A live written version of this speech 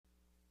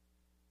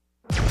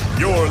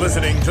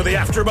listening to the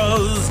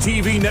AfterBuzz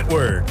TV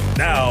network.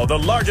 Now, the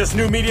largest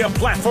new media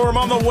platform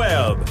on the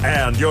web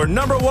and your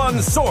number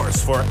one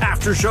source for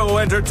after-show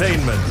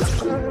entertainment.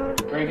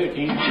 Very good,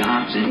 Keith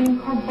Johnson.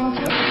 From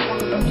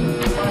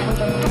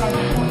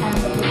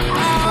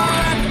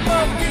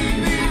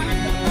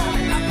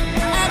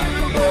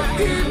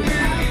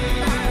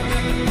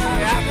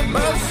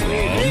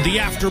the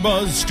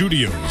AfterBuzz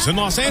Studios in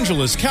Los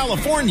Angeles,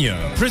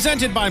 California,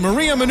 presented by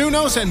Maria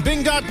Menounos and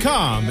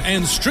Bing.com,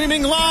 and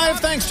streaming live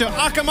thanks to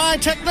Akamai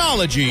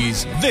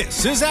Technologies,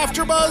 this is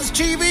AfterBuzz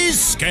TV's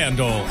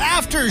Scandal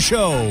After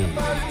Show.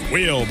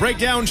 We'll break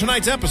down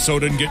tonight's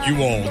episode and get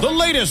you all the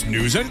latest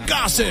news and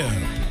gossip.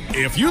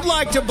 If you'd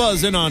like to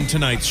buzz in on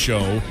tonight's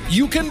show,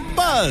 you can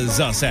buzz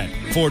us at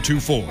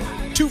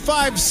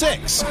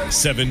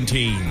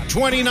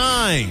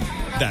 424-256-1729.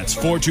 That's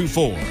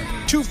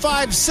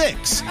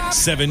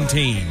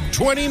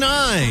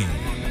 424-256-1729.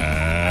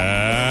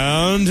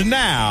 And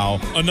now,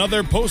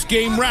 another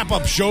post-game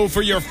wrap-up show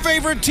for your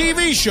favorite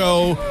TV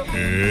show.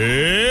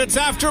 It's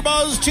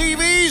AfterBuzz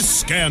TV's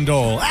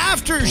Scandal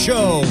After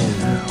Show.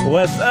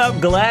 What's up,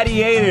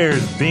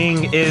 gladiators?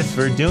 Bing is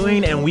for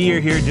doing, and we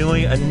are here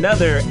doing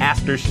another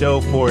after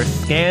show for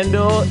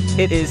Scandal.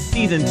 It is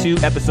season 2,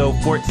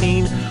 episode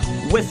 14.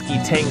 Whiskey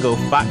Tango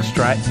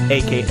Foxtrot,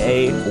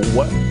 a.k.a.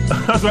 what?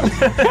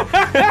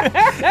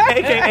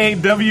 a.k.a.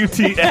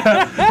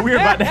 WTF. We're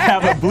about to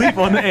have a bleep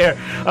on the air.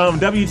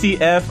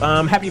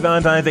 WTF. Happy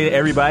Valentine's Day to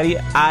everybody.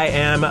 I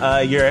am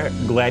your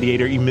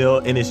gladiator,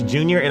 Emil Ennis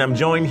Jr., and I'm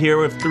joined here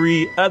with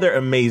 3 other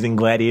amazing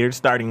gladiators,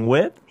 starting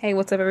with... Hey,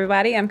 what's up,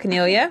 everybody? I'm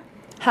Cornelia.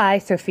 Hi,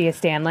 Sophia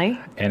Stanley.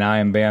 And I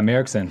am Bam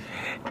Erickson.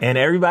 And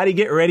everybody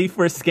get ready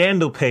for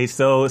Scandal Pace.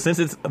 So since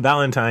it's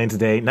Valentine's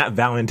Day,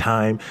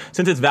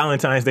 since it's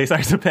Valentine's Day, sorry,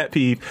 it's a pet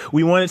peeve,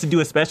 we wanted to do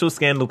a special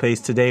Scandal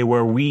Pace today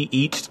where we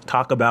each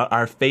talk about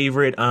our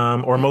favorite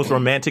or most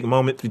romantic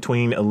moments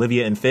between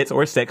Olivia and Fitz,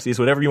 or sexiest,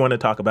 whatever you want to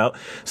talk about.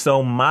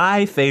 So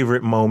my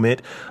favorite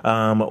moment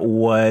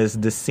was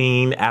the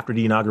scene after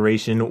the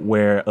inauguration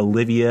where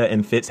Olivia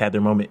and Fitz had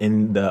their moment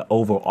in the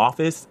Oval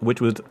Office,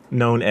 which was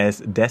known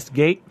as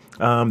Deskgate.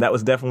 That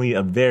was definitely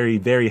a very,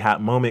 very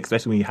hot moment,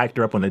 especially when you hiked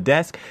her up on the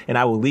desk. And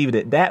I will leave it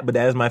at that. But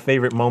that is my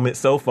favorite moment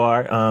so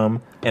far.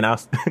 And I'll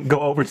go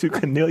over to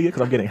Cornelia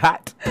because I'm getting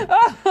hot.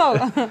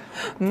 Oh,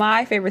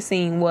 my favorite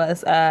scene was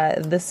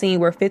the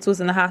scene where Fitz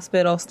was in the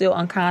hospital, still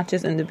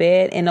unconscious in the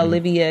bed, and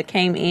Olivia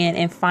came in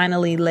and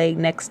finally laid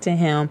next to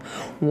him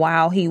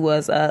while he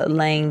was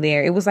laying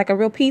there. It was like a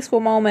real peaceful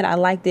moment. I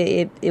liked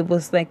it. It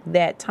was like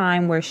that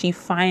time where she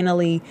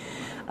finally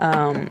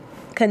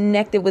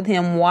connected with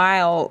him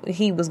while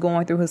he was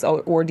going through his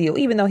ordeal,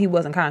 even though he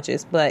wasn't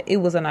conscious. But it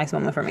was a nice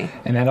moment for me.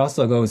 And that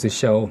also goes to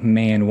show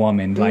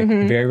man-woman, like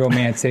very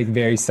romantic,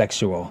 very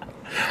sexual.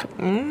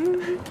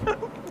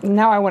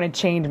 Now I want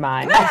to change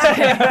mine.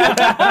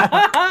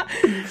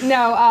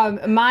 No,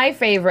 my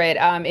favorite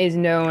is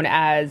known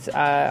as,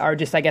 or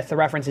just I guess the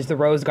reference is the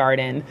Rose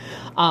Garden.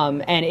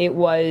 And it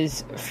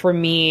was, for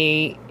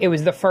me, it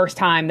was the first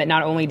time that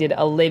not only did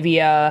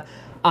Olivia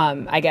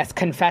I guess,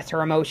 confess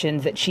her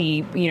emotions, that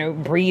she,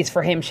 breathes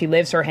for him, she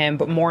lives for him.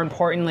 But more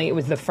importantly, it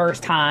was the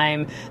first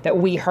time that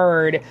we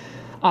heard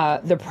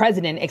the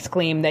president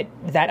exclaim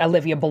that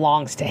Olivia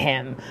belongs to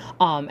him.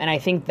 And I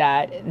think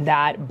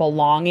that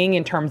belonging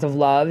in terms of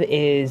love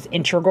is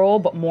integral.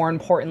 But more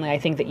importantly, I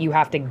think that you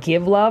have to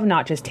give love,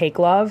 not just take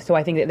love. So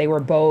I think that they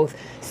were both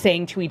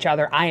saying to each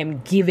other, I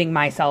am giving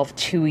myself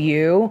to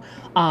you.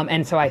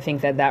 And so I think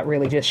that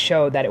really just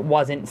showed that it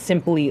wasn't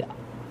simply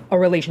a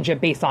relationship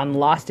based on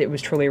lust. It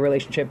was truly a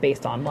relationship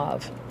based on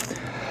love.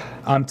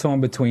 I'm torn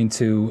between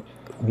two.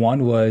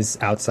 One was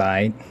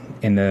outside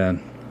in the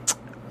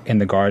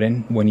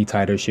garden when he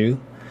tied her shoe,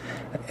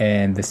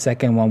 and the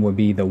second one would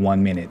be the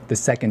 1 minute. The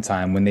second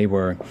time when they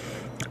were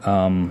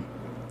at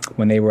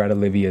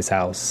Olivia's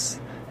house,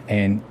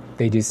 and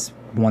they just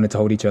wanted to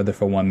hold each other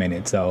for 1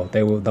 minute. So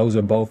those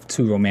were both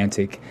two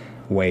romantic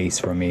ways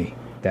for me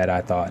that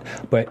I thought.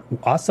 But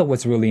also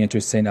what's really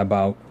interesting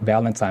about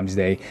Valentine's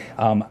Day,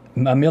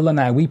 Emil and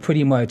I, we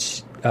pretty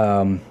much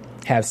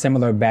have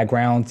similar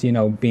backgrounds,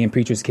 being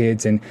preachers'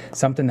 kids. And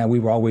something that we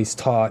were always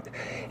taught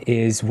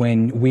is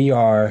when we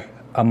are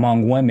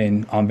among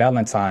women on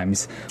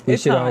Valentine's, we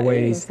should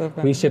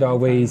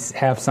always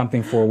have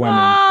something for women.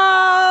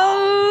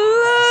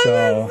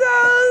 Oh,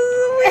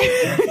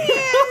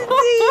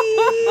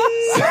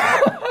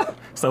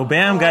 So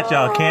Bam got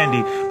y'all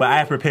candy, but I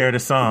have prepared a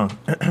song.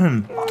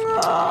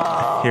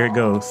 Here it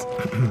goes.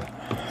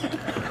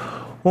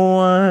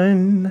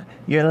 1,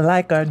 you're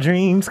like our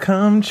dreams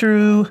come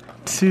true.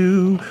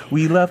 2,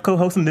 we love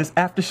co-hosting this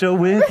after show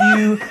with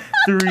you.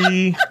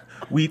 3,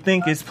 we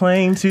think it's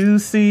plain to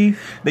see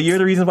that you're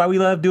the reason why we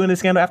love doing this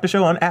Scandal After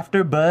Show on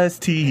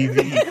AfterBuzz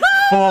TV.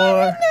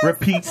 4,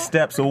 repeat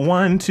steps.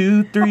 1,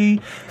 2,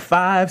 3,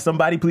 5.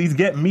 Somebody please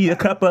get me a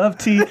cup of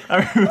tea.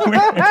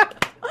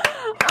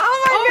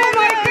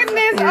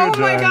 Oh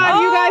my done.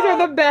 God, you guys are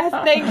the best.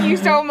 Thank you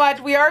so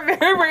much. We are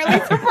very rarely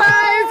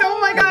surprised. Oh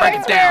my God, Break I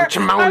it swear. down,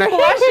 Chimona. I'm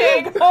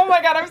blushing. Oh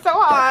my God, I'm so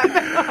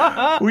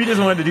hot. We just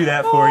wanted to do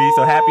that for you.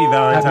 So happy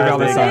Valentine's Day,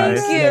 Valentine's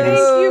guys. Day.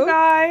 Thank you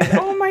guys.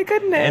 Oh my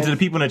goodness. And to the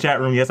people in the chat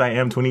room, yes, I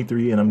am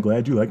 23, and I'm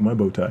glad you like my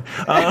bow tie.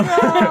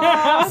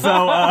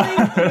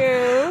 Thank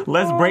you.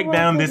 Let's break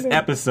down this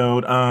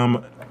episode.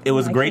 It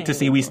was great to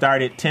see we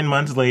started 10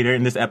 months later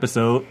in this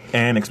episode,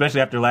 and especially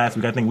after last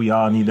week, I think we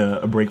all need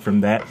a break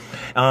from that.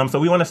 So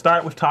we want to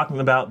start with talking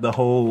about the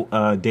whole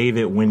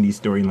David-Wendy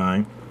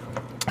storyline.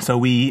 So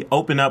we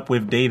open up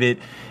with David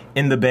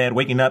in the bed,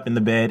 waking up in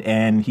the bed,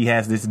 and he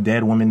has this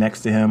dead woman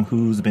next to him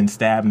who's been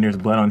stabbed, and there's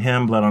blood on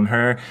him, blood on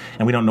her,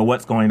 and we don't know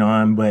what's going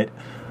on, but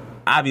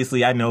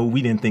obviously I know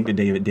we didn't think that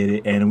David did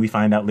it, and we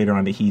find out later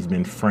on that he's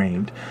been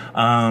framed.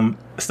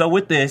 So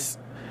with this,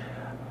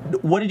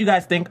 what did you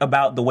guys think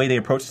about the way they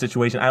approached the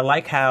situation? I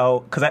like how,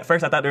 because at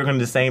first I thought they were going to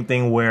do the same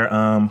thing where,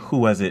 who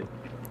was it?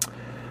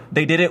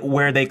 They did it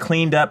where they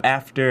cleaned up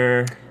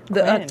after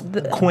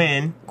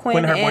Quinn, her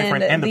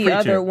boyfriend, and the preacher.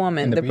 Other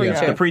woman, the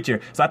preacher. The preacher.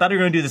 So I thought they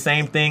were going to do the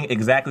same thing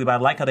exactly, but I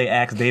like how they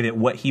asked David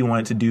what he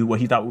wanted to do, what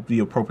he thought would be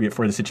appropriate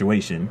for the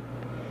situation.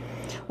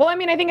 Well, I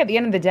mean, I think at the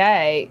end of the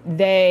day,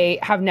 they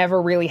have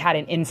never really had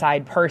an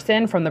inside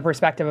person from the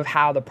perspective of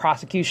how the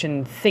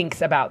prosecution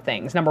thinks about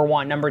things, number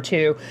one. Number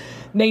two,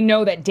 they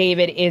know that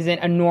David isn't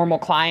a normal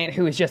client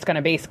who is just going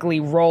to basically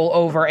roll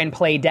over and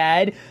play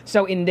dead.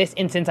 So in this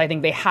instance, I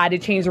think they had to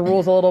change the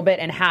rules a little bit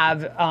and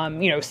have,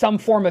 some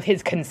form of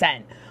his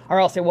consent, or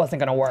else it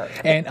wasn't going to work.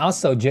 And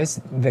also just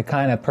the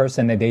kind of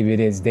person that David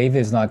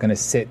is not going to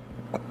sit.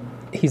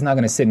 He's not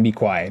going to sit and be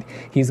quiet.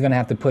 He's going to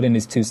have to put in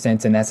his 2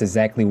 cents, and that's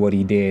exactly what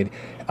he did.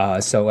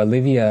 So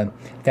Olivia,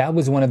 that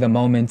was one of the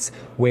moments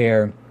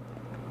where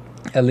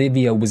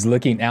Olivia was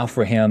looking out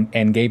for him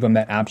and gave him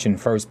that option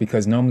first,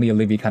 because normally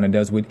Olivia kind of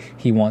does what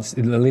he wants.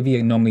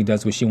 Olivia normally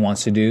does what she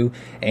wants to do,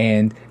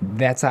 and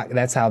that's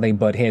how they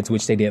butt heads,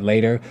 which they did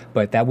later.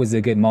 But that was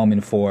a good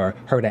moment for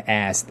her to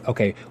ask,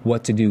 okay,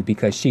 what to do,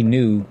 because she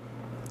knew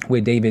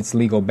with David's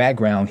legal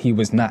background, he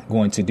was not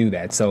going to do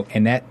that. So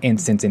in that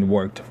instance, it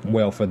worked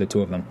well for the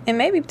two of them. And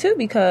maybe, too,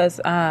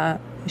 because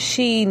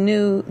she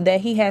knew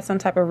that he had some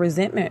type of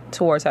resentment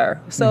towards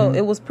her. So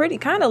it was pretty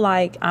kind of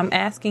like, I'm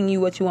asking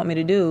you what you want me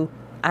to do.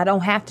 I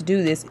don't have to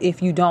do this.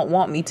 If you don't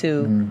want me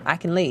to, I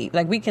can leave.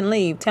 Like, we can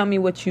leave. Tell me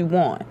what you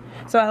want.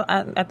 So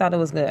I thought it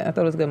was good. I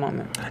thought it was a good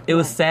moment. It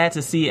was sad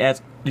to see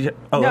as...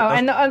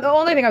 And the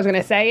only thing I was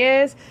going to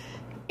say is,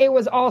 it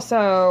was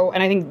also,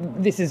 and I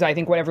think this is,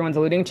 what everyone's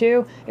alluding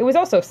to, it was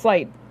also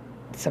slight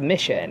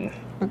submission,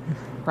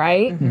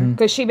 right?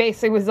 Because she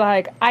basically was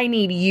like, I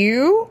need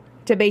you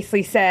to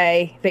basically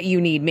say that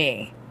you need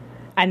me.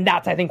 And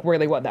that's, I think,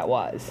 really what that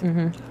was.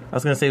 I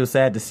was going to say it was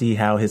sad to see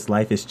how his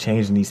life has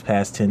changed in these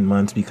past 10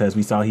 months, because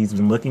we saw he's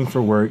been looking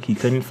for work. He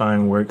couldn't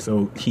find work,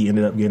 so he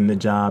ended up getting a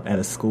job at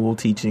a school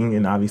teaching,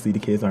 and obviously the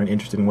kids aren't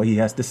interested in what he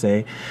has to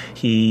say.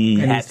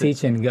 He's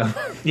teaching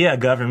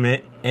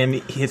government, and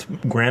his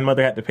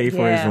grandmother had to pay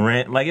for his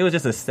rent. Like, it was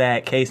just a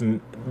sad case,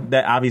 and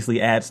that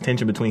obviously adds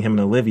tension between him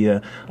and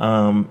Olivia.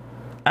 I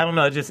don't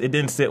know, it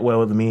didn't sit well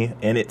with me,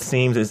 and it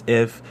seems as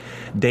if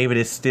David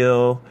is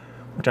still...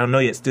 which I don't know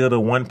yet, still the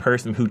one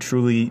person who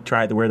truly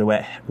tried to wear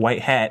the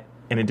white hat,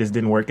 and it just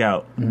didn't work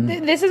out.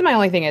 This is my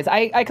only thing is,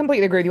 I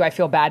completely agree with you. I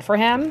feel bad for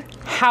him.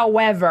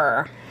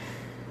 However,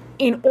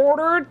 in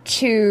order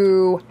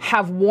to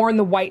have worn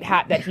the white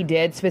hat that he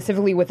did,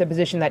 specifically with the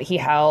position that he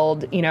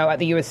held, at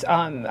the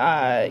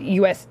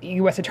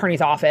U.S.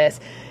 Attorney's Office,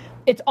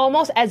 it's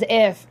almost as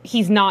if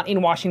he's not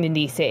in Washington,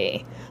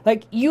 D.C.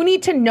 Like, you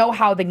need to know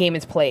how the game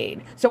is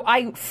played. So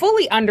I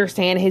fully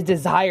understand his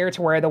desire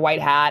to wear the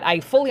white hat. I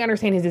fully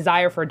understand his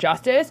desire for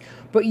justice.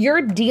 But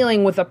you're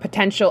dealing with a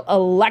potential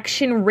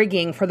election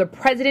rigging for the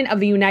President of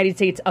the United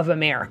States of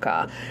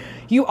America.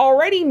 You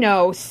already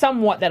know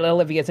somewhat that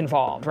Olivia's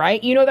involved,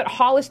 right? You know that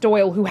Hollis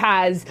Doyle, who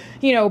has,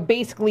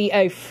 basically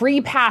a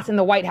free pass in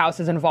the White House,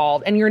 is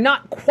involved, and you're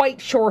not quite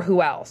sure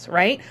who else,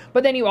 right?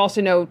 But then you also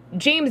know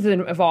James is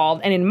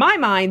involved, and in my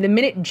mind, the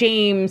minute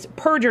James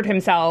perjured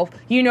himself,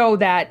 you know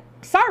that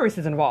Cyrus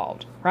is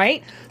involved,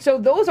 right? So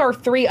those are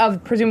three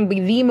of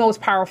presumably the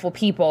most powerful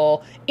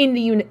people in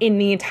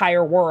the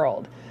entire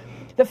world.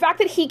 The fact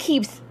that he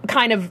keeps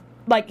kind of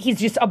like he's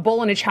just a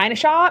bull in a china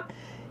shop,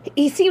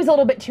 he seems a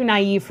little bit too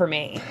naive for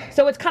me.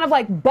 So it's kind of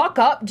like, buck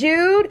up,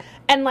 dude,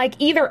 and like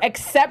either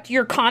accept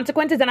your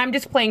consequences, and I'm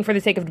just playing for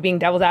the sake of being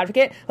devil's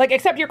advocate, like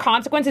accept your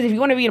consequences. If you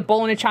want to be a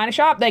bull in a china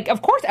shop, like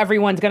of course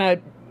everyone's gonna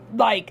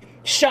like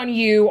shun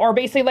you, or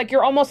basically like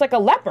you're almost like a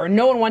leper.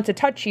 No one wants to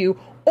touch you,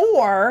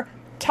 or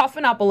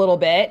toughen up a little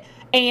bit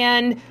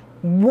and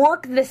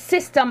work the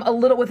system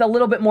with a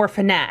little bit more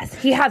finesse.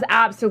 He has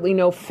absolutely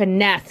no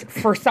finesse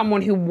for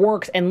someone who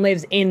works and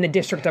lives in the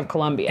District of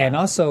Columbia. And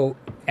also,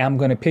 I'm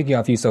going to piggy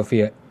off you,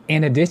 Sophia.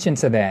 In addition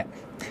to that,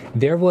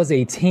 there was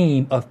a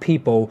team of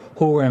people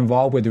who were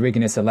involved with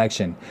rigging this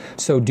election.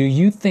 So do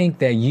you think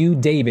that you,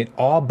 David,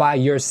 all by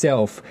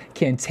yourself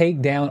can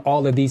take down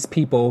all of these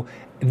people?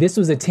 This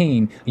was a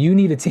team. You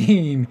need a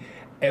team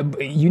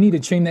you need a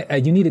team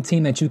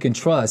that you can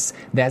trust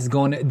that's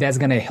going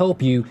to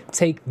help you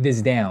take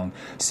this down.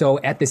 So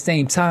at the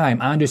same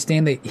time, I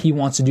understand that he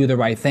wants to do the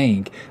right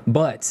thing,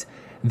 but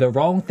the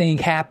wrong thing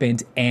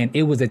happened, and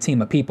it was a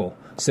team of people.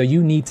 So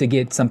you need to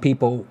get some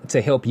people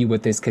to help you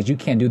with this, because you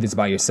can't do this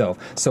by yourself.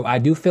 So I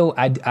do feel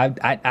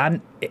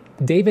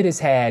David has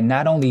had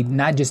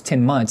not just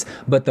 10 months,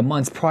 but the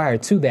months prior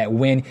to that,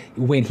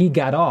 when he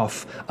got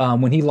off,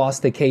 when he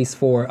lost the case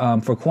for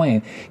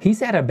Quinn, he's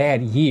had a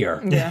bad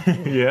year.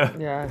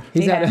 Yeah.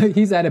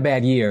 He's had a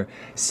bad year.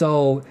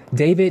 So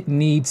David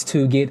needs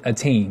to get a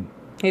team.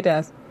 He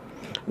does.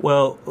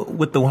 Well,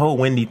 with the whole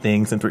Wendy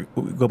thing, since we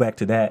go back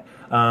to that,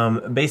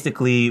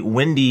 basically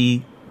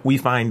Wendy, we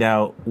find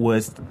out,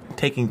 was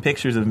taking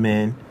pictures of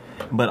men,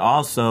 but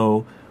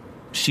also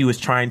she was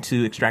trying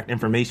to extract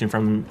information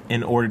from them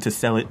in order to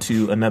sell it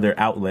to another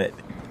outlet.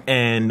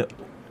 And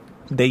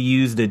they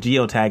used the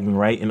geotagging,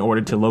 right, in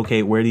order to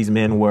locate where these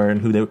men were and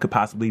who they could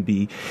possibly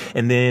be.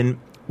 And then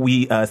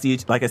we see,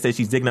 like I said,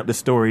 she's digging up the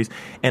stories,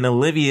 and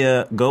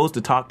Olivia goes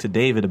to talk to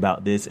David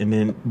about this, and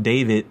then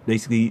David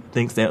basically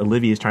thinks that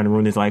Olivia is trying to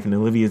ruin his life, and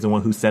Olivia is the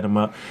one who set him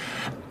up.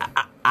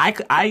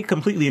 I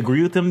completely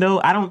agree with him, though.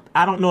 I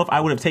don't know if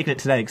I would have taken it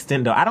to that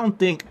extent, though. I don't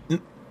think,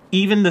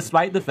 even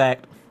despite the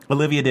fact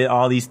Olivia did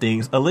all these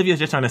things, Olivia's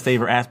just trying to save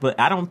her ass, but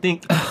I don't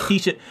think he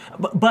should.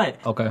 But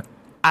okay.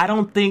 I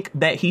don't think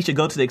that he should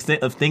go to the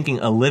extent of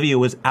thinking Olivia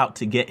was out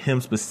to get him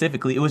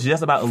specifically. It was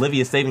just about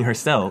Olivia saving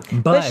herself.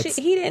 But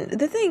he didn't.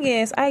 The thing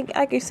is,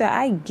 like you said,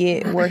 I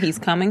get where he's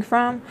coming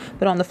from.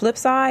 But on the flip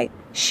side,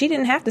 she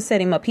didn't have to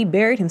set him up. He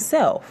buried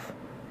himself.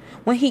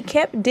 When he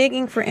kept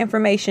digging for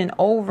information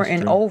over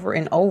and over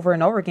and over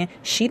and over again,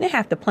 she didn't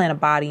have to plant a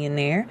body in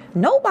there.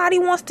 Nobody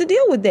wants to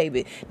deal with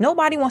David.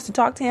 Nobody wants to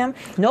talk to him.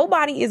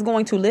 Nobody is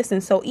going to listen.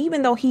 So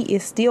even though he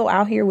is still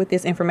out here with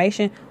this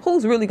information,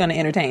 who's really going to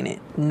entertain it?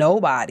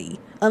 Nobody.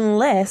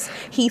 Unless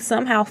he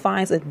somehow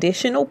finds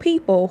additional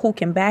people who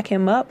can back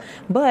him up.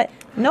 But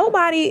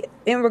nobody,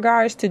 in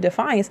regards to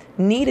Defiance,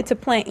 needed to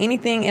plant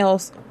anything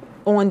else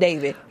on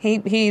David.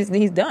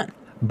 He's done.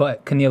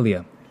 But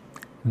Cornelia,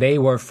 they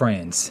were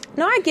friends.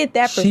 No, I get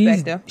that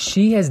perspective.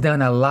 She has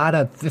done a lot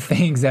of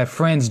things that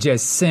friends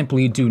just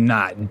simply do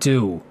not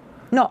do.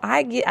 No,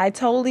 I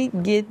totally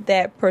get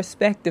that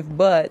perspective,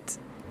 but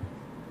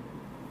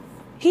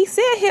he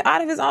said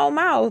out of his own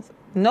mouth,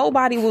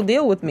 nobody will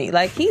deal with me.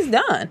 Like, he's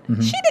done.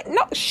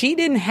 Mm-hmm. She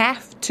didn't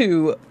have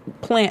to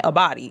plant a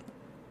body.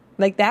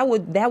 Like, that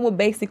would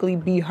basically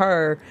be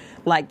her,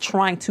 like,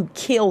 trying to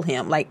kill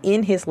him, like,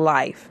 in his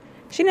life.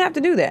 She didn't have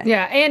to do that.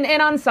 Yeah,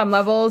 and on some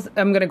levels,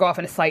 I'm going to go off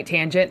on a slight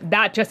tangent,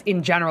 that just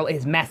in general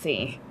is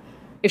messy.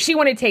 If she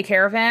wanted to take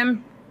care of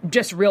him,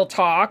 just real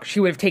talk, she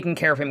would have taken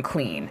care of him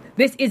clean.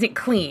 This isn't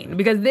clean,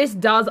 because this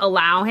does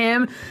allow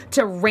him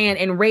to rant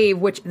and rave,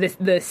 which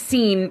the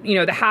scene,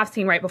 the half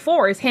scene right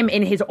before is him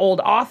in his old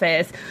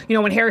office,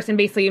 when Harrison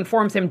basically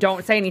informs him,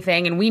 don't say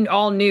anything, and we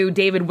all knew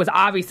David was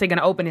obviously going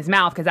to open his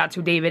mouth, because that's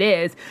who David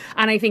is,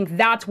 and I think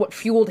that's what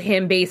fueled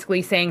him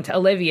basically saying to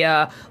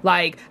Olivia,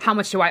 like, how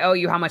much do I owe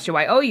you, how much do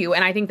I owe you,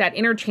 and I think that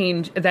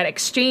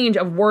exchange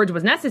of words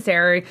was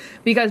necessary,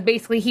 because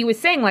basically he was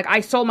saying, like, I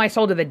sold my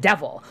soul to the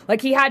devil.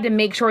 Like, he had to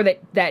make sure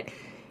that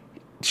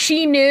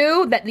she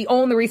knew that the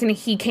only reason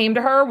he came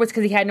to her was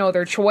because he had no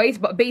other choice.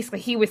 But basically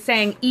he was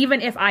saying,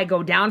 even if I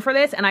go down for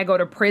this and I go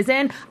to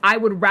prison, I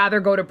would rather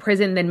go to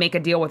prison than make a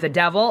deal with the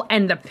devil.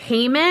 And the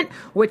payment,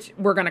 which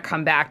we're going to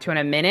come back to in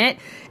a minute,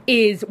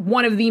 is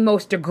one of the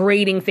most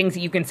degrading things that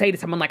you can say to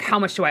someone, like, how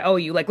much do I owe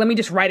you? Like, let me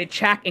just write a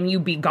check and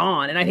you be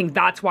gone. And I think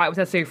that's why it was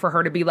necessary for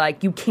her to be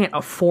like, you can't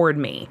afford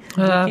me.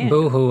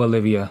 Boo-hoo,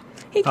 Olivia.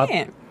 He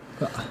can't.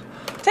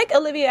 Take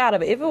Olivia out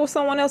of it. If it was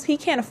someone else, he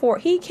can't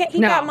afford. He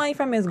got money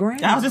from his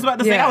grandma. I was just about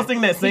to say, I was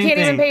thinking that same thing. He can't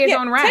even pay his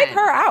own rent. Take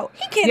her out.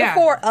 He can't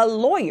afford a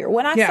lawyer.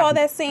 When I saw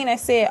that scene, I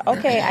said,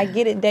 okay, I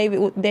get it.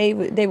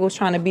 David was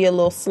trying to be a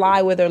little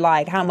sly with her,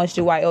 like, how much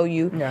do I owe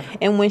you? Yeah.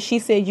 And when she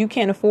said, you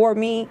can't afford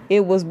me,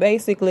 it was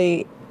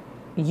basically,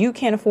 you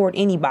can't afford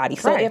anybody.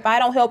 So if I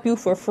don't help you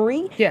for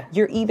free,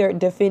 you're either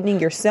defending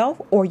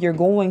yourself or you're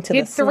going to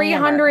the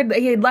slammer.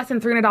 He had less than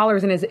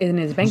 $300 in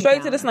his bank Straight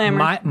account. to the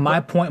slammer.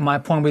 My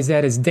point was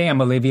that is, damn,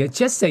 Olivia,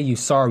 just say you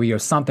sorry or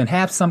something.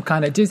 Have some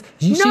kind of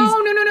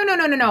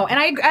No.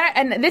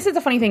 And this is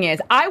the funny thing is,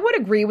 I would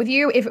agree with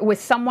you if it was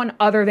someone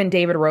other than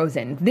David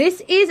Rosen.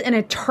 This is an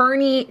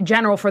attorney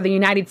general for the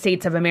United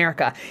States of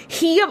America.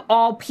 He, of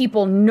all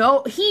people,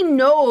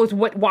 knows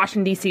what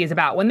Washington, D.C. is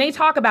about. When they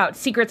talk about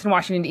secrets in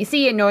Washington,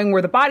 D.C. and knowing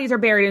where the bodies are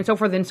buried and so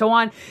forth and so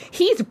on,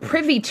 he's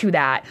privy to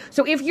that.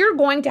 So if you're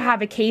going to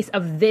have a case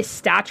of this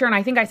stature, and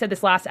I think I said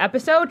this last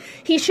episode,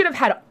 he should have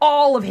had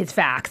all of his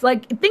facts.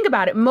 Like, think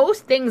about it.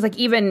 Most things, like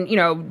even,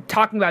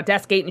 talking about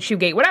Deathgate and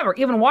Shoegate, whatever,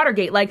 even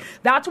Watergate, like,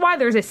 that's why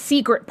there's a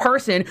secret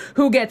person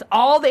who gets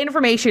all the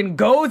information,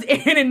 goes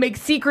in and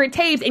makes secret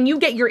tapes, and you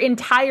get your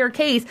entire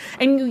case,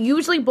 and you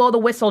usually blow the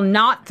whistle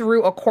not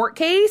through a court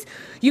case,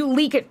 you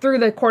leak it through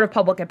the court of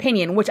public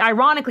opinion, which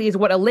ironically is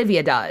what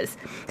Olivia does.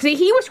 See,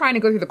 he was trying to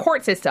go through the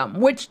court system,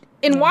 which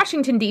in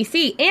Washington,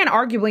 D.C., and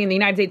arguably in the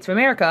United States of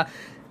America,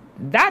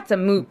 that's a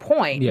moot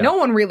point. Yeah. No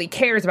one really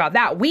cares about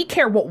that. We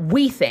care what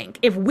we think.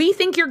 If we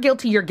think you're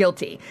guilty, you're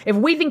guilty. If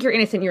we think you're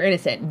innocent, you're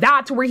innocent.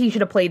 That's where he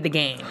should have played the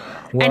game.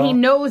 And he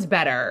knows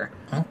better.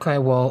 Okay,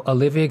 well,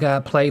 Olivia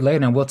got played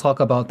later, and we'll talk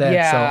about that.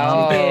 Yeah. So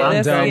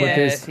I'm done with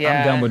this. Yeah.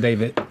 I'm done with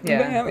David.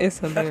 Yeah. It's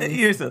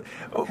hilarious.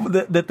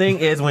 The thing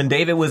is, when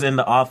David was in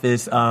the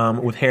office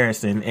with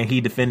Harrison and he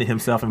defended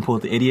himself and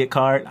pulled the idiot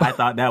card, I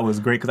thought that was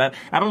great because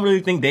I don't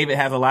really think David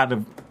has a lot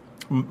of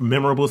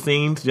memorable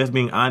scenes, just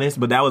being honest,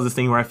 but that was a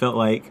scene where I felt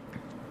like...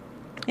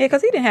 Yeah,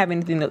 because he didn't have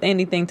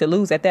anything to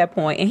lose at that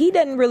point, and he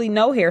doesn't really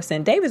know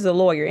Harrison. David's a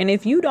lawyer, and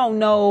if you don't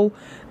know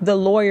the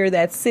lawyer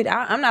that's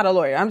I'm not a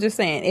lawyer. I'm just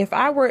saying, if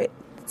I were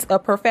a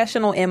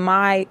professional in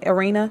my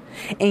arena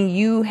and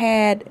you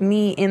had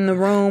me in the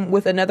room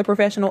with another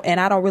professional and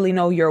I don't really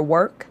know your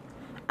work,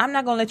 I'm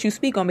not going to let you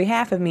speak on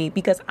behalf of me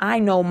because I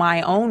know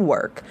my own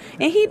work.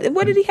 And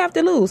what did he have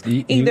to lose?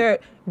 Either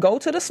go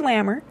to the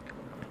slammer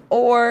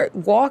or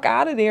walk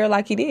out of there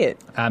like he did.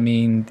 I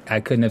mean,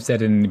 I couldn't have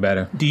said it any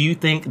better. Do you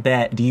think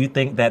that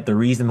the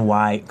reason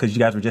why, because you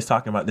guys were just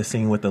talking about the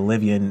scene with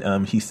Olivia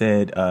and he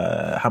said,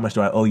 how much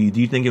do I owe you?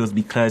 Do you think it was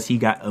because he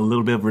got a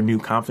little bit of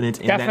renewed confidence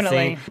in that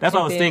scene? That's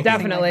what I was thinking.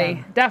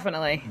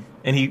 Definitely.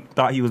 And he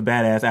thought he was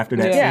badass after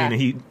that scene and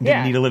he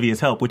didn't need Olivia's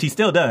help, which he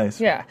still does.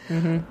 Yeah.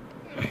 Mm-hmm.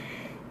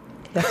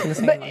 That's the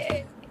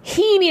same.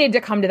 He needed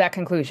to come to that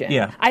conclusion.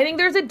 Yeah. I think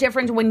there's a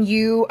difference when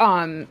you,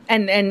 and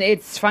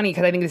it's funny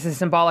because I think this is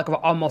symbolic of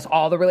almost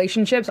all the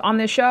relationships on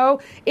this show.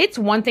 It's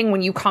one thing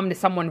when you come to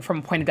someone from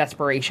a point of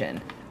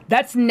desperation.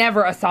 That's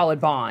never a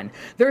solid bond.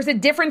 There's a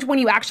difference when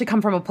you actually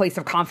come from a place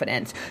of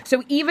confidence.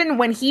 So even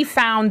when he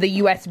found the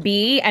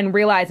USB and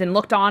realized and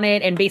looked on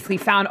it and basically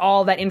found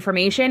all that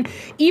information,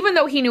 even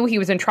though he knew he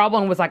was in trouble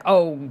and was like,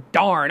 oh,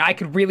 darn, I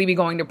could really be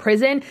going to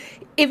prison.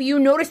 If you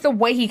notice the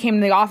way he came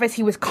to the office,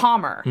 he was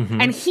calmer.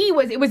 Mm-hmm. And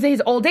it was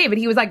his old David.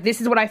 He was like,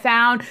 this is what I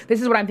found.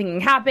 This is what I'm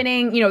thinking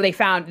happening. You know, they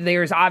found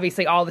there's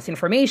obviously all this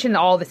information,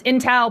 all this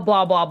intel,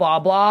 blah, blah, blah,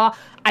 blah.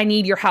 I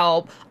need your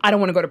help. I don't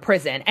want to go to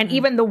prison. And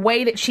even the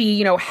way that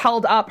she,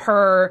 held up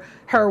her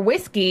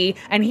whiskey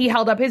and he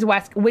held up his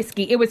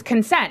whiskey, it was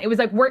consent. It was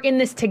like, we're in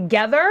this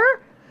together,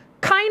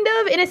 kind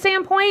of, in a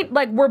standpoint.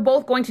 Like, we're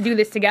both going to do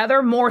this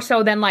together, more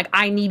so than, like,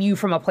 I need you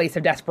from a place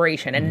of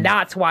desperation. And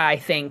that's why I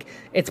think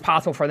it's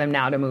possible for them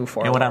now to move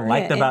forward. And what I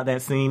liked about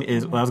that scene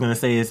is, what I was going to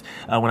say is,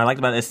 what I liked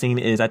about that scene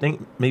is, I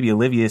think maybe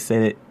Olivia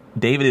said it,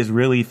 David is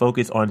really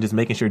focused on just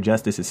making sure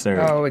justice is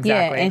served. Oh,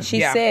 exactly. Yeah, and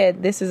she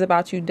said this is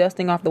about you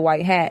dusting off the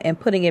white hat and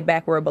putting it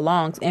back where it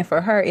belongs. And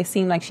for her, it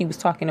seemed like she was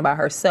talking about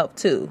herself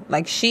too.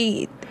 Like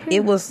it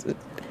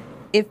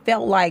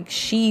felt like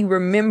she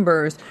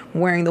remembers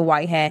wearing the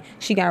white hat.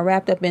 She got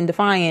wrapped up in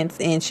defiance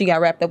and she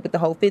got wrapped up with the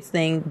whole Fitz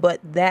thing.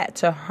 But that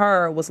to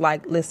her was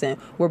like, listen,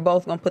 we're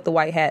both going to put the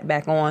white hat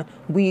back on.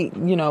 We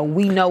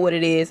know what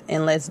it is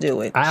and let's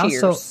do it.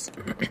 Cheers.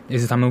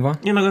 Is it time to move on?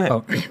 Yeah, no,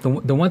 go ahead.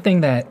 The one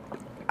thing that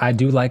I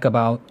do like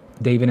about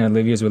David and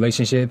Olivia's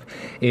relationship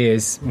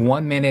is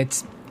 1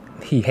 minute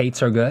he hates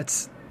her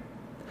guts,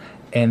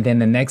 and then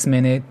the next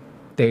minute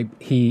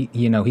he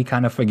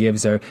kind of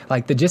forgives her.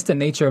 Like just the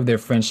nature of their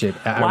friendship.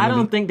 I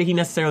don't think that he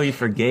necessarily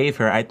forgave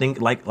her. I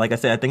think, like I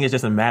said, I think it's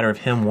just a matter of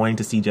him wanting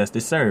to see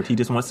justice served. He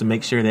just wants to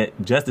make sure that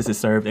justice is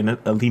served,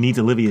 and he needs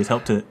Olivia's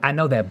help to. I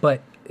know that,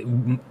 but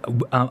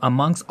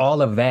amongst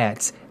all of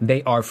that,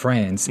 they are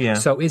friends. Yeah.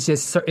 So it's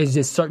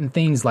just certain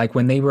things, like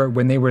when they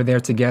were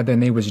there together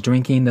and they was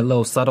drinking, the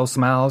little subtle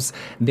smiles,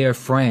 they're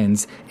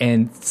friends,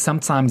 and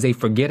sometimes they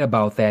forget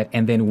about that,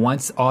 and then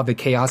once all the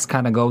chaos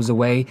kind of goes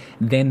away,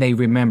 then they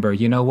remember,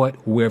 you know what,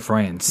 we're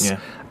friends. Yeah.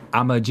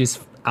 I'ma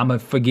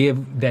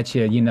forgive that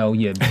you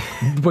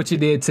what you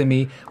did to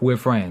me. We're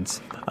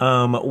friends.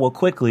 Well,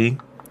 quickly,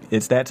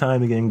 it's that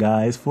time again,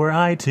 guys, for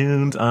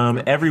iTunes.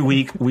 Every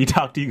week we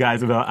talk to you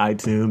guys about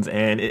iTunes,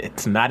 and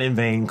it's not in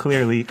vain,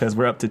 clearly, because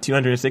we're up to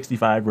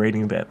 265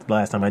 ratings that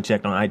last time I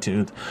checked on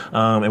iTunes,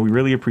 and we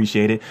really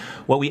appreciate it.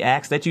 What we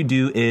ask that you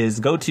do is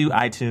go to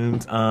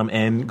iTunes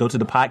and go to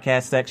the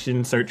podcast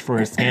section, search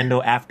for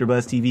Scandal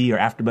AfterBuzz TV or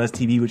AfterBuzz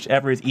TV,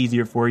 whichever is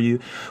easier for you.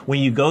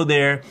 When you go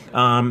there,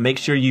 make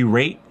sure you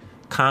rate,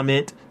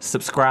 comment,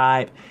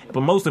 subscribe,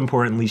 but most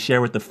importantly,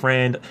 share with a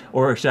friend,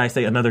 or should I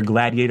say another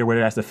gladiator,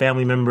 whether that's a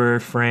family member,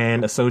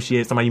 friend,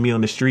 associate, somebody you meet on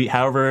the street.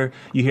 However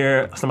you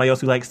hear somebody else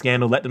who likes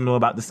Scandal, let them know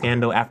about the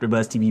Scandal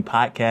AfterBuzz TV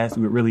podcast.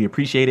 We would really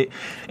appreciate it.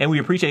 And we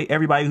appreciate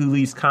everybody who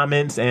leaves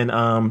comments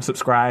and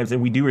subscribes,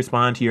 and we do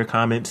respond to your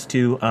comments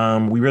too.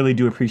 We really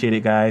do appreciate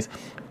it, guys.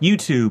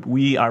 YouTube,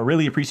 we are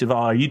really appreciative of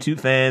all our YouTube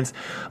fans,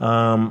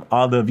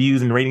 all the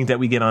views and ratings that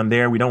we get on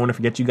there. We don't want to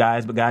forget you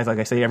guys, but guys, like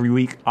I say every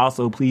week,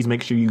 also please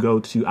make sure you go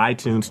to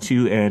iTunes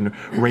too and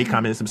rate,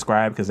 comment, and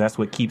subscribe, because that's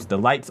what keeps the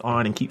lights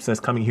on and keeps us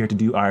coming here to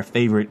do our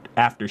favorite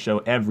after show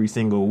every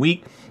single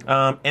week.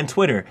 And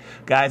Twitter.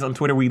 Guys, on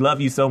Twitter, we love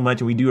you so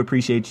much and we do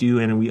appreciate you,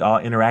 and we all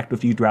interact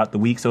with you throughout the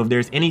week. So if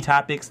there's any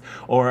topics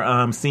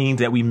or scenes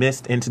that we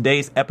missed in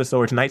today's episode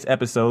or tonight's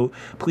episode,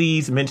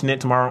 please mention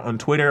it tomorrow on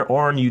Twitter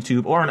or on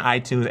YouTube or on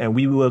iTunes, and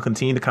we will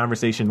continue the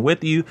conversation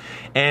with you.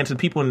 And to the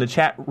people in the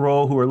chat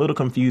roll who are a little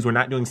confused, we're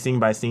not doing scene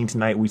by scene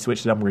tonight. We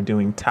switched it up. We're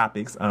doing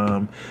topics.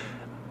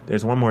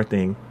 There's one more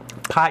thing.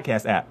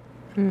 Podcast app.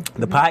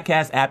 The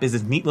podcast app is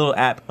this neat little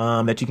app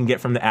that you can get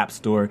from the App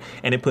Store,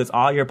 and it puts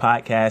all your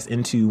podcasts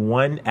into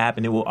one app,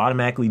 and it will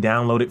automatically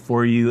download it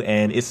for you,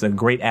 and it's a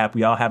great app.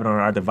 We all have it on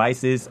our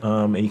devices,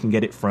 and you can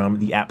get it from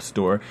the App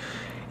Store.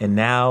 And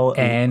now...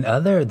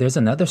 there's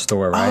another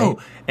store, right?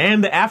 Oh,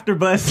 and the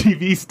AfterBuzz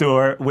TV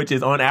store, which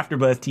is on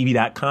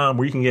AfterBuzzTV.com,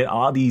 where you can get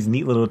all these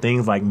neat little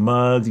things like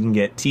mugs, you can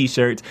get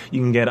T-shirts, you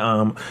can get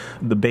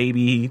the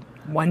baby...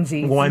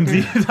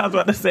 Onesies. I was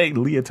about to say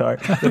leotard.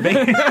 The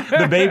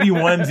baby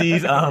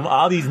onesies,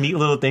 all these neat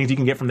little things you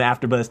can get from the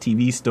AfterBuzz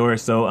TV store.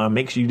 So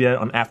make sure you do that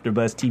on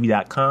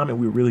AfterBuzzTV.com, and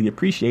we really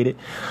appreciate it.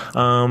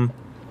 I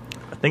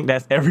think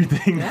that's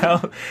everything.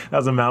 Yeah. That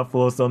was a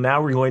mouthful. So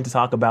now we're going to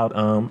talk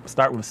about,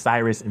 start with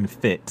Cyrus and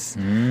Fitz.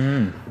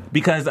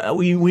 Because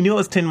we knew it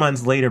was 10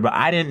 months later, but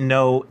I didn't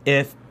know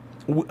if,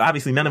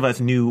 obviously none of us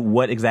knew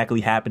what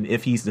exactly happened,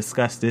 if he's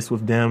discussed this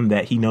with them,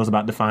 that he knows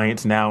about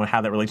Defiance now and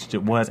how that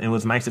relationship was. And it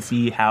was nice to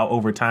see how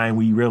over time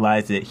we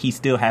realized that he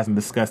still hasn't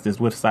discussed this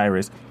with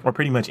Cyrus or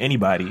pretty much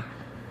anybody.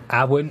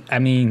 A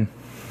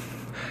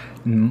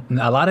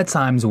lot of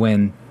times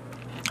when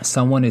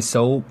someone is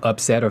so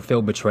upset or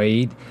feel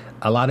betrayed,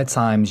 a lot of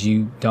times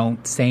you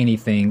don't say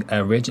anything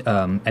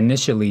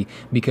initially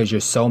because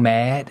you're so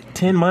mad.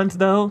 10 months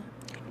though?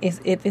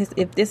 If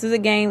this is a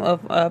game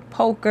of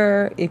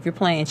poker, if you're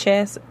playing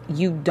chess,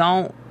 you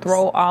don't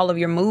throw all of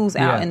your moves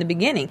out in the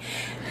beginning.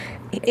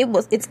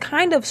 It's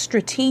kind of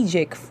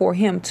strategic for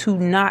him to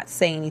not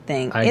say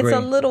anything. I agree. It's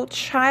a little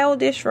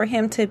childish for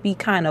him to be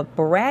kind of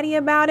bratty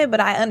about it, but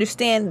I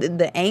understand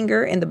the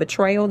anger and the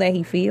betrayal that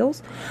he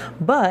feels.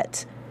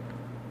 But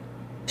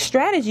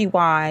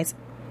strategy-wise,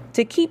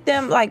 to keep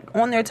them like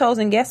on their toes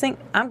and guessing,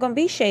 I'm going to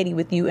be shady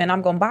with you and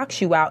I'm going to box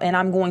you out, and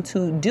I'm going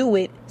to do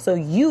it so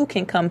you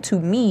can come to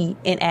me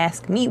and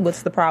ask me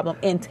what's the problem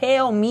and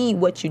tell me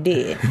what you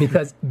did.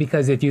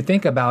 Because if you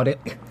think about it,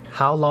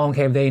 how long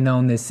have they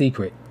known this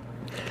secret?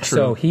 True.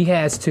 So he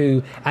has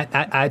to.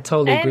 I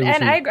totally agree with you.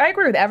 And I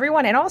agree with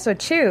everyone. And also,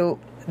 too,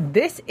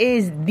 this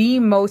is the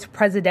most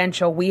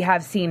presidential we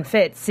have seen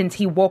Fitz since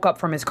he woke up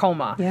from his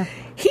coma. Yeah.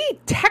 He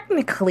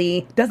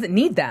technically doesn't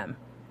need them.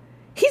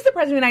 He's the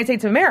president of the United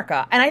States of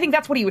America, and I think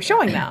that's what he was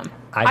showing them.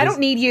 I don't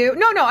need you.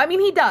 No, I mean,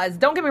 he does.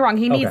 Don't get me wrong.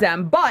 He needs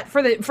them. But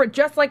for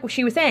just like what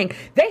she was saying,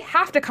 they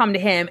have to come to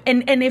him.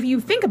 And if you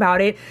think about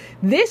it,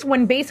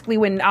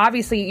 when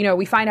obviously,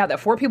 we find out that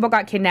 4 people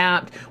got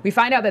kidnapped, we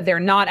find out that they're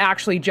not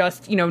actually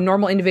just,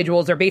 normal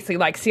individuals. They're basically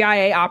like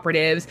CIA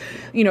operatives.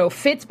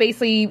 Fitz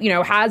basically,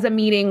 has a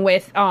meeting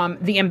with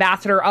the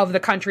ambassador of the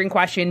country in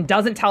question,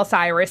 doesn't tell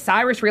Cyrus.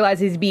 Cyrus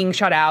realizes he's being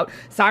shut out.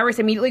 Cyrus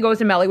immediately goes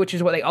to Melly, which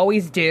is what they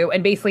always do,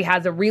 and basically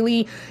has a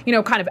really,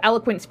 kind of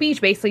eloquent speech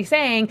basically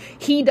saying,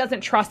 he doesn't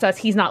trust us.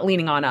 He's not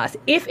leaning on us.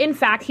 If, in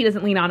fact, he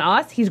doesn't lean on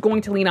us, he's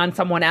going to lean on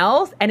someone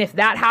else. And if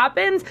that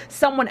happens,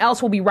 someone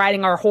else will be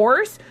riding our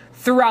horse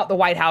throughout the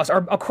White House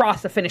or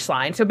across the finish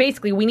line. So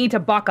basically, we need to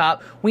buck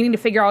up. We need to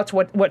figure out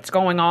what's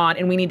going on,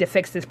 and we need to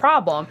fix this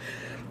problem.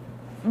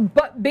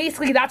 But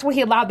basically, that's what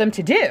he allowed them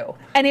to do.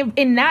 And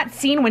in that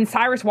scene, when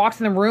Cyrus walks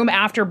in the room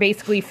after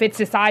basically Fitz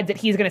decides that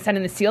he's going to send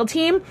in the SEAL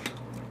team,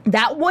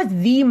 that was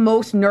the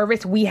most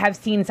nervous we have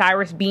seen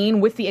Cyrus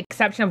being, with the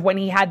exception of when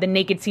he had the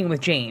naked scene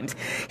with James.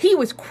 He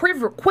was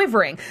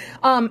quivering.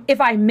 If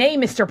I may,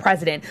 Mr.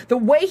 President, the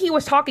way he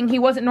was talking, he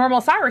wasn't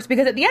normal Cyrus,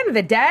 because at the end of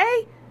the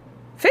day,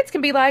 Fitz can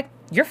be like,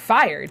 you're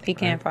fired. He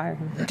can't fire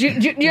him. Do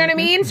you know what I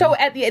mean? So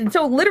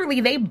so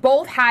literally, they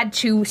both had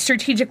to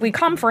strategically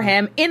come for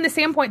him, in the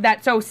same point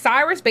that, so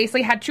Cyrus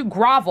basically had to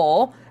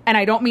grovel, and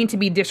I don't mean to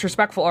be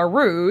disrespectful or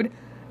rude,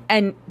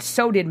 and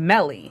so did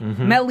Melly.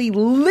 Mm-hmm. Melly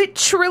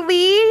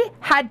literally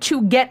had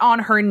to get on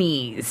her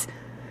knees.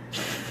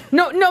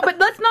 No, but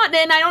let's not,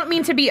 and I don't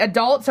mean to be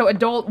adult, so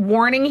adult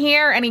warning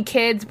here. Any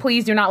kids,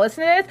 please do not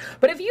listen to this.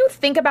 But if you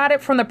think about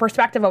it from the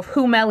perspective of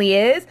who Melly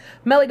is,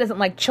 Melly doesn't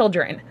like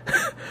children.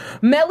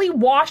 Melly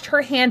washed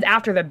her hands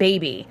after the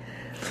baby.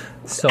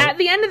 So, at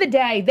the end of the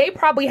day, they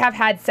probably have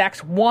had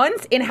sex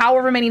once in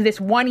however many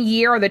this 1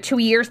 year or the 2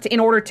 years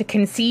in order to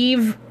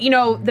conceive,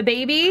 the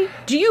baby.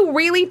 Do you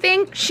really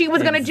think she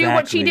was going to do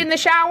what she did in the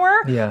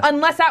shower? Yeah.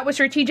 Unless that was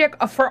strategic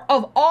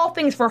of all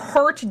things for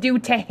her to do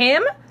to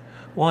him?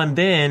 Well, and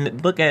then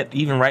look at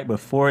even right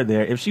before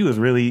there, if she was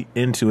really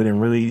into it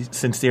and really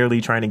sincerely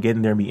trying to get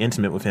in there and be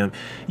intimate with him,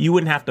 you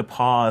wouldn't have to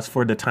pause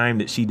for the time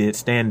that she did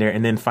stand there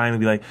and then finally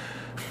be like,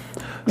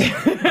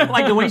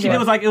 like the way she did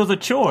was like it was a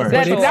chore.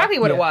 That's exactly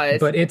what it was.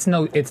 But it's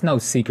no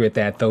secret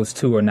that those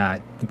two are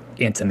not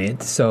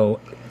intimate. So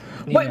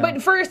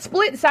But for a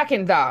split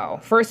second though,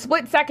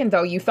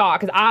 you thought,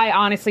 because I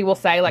honestly will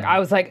say, like, I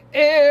was like,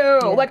 ew,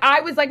 like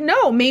I was like,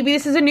 no, maybe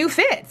this is a new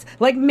Fitz.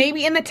 Like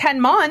maybe in the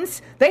 10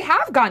 months they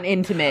have gotten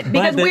intimate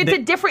because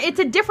it's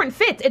a different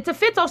Fitz. It's a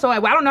Fitz also. I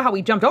don't know how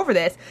we jumped over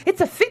this.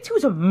 It's a Fitz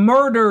who's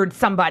murdered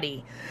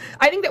somebody.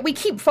 I think that we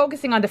keep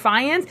focusing on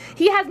Defiance.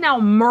 He has now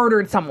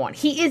murdered someone.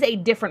 He is a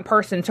different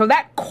person. So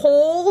that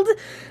cold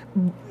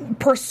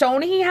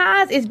persona he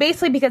has is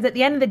basically because at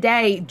the end of the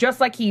day, just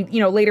like he,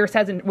 later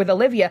says with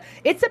Olivia,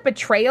 it's a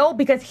betrayal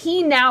because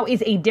he now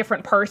is a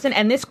different person,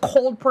 and this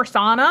cold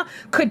persona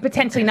could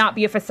potentially not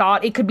be a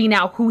facade. It could be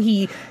now who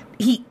he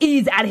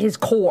is at his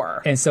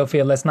core. And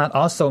Sophia, let's not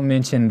also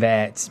mention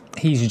that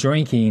he's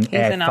drinking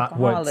at 7, 8 o'clock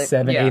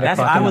That's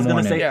what I was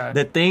going to say. Yeah.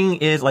 The thing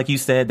is, like you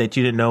said, that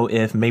you didn't know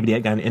if maybe they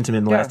had gotten intimate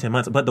in the last 10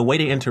 months, but the way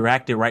they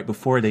interacted right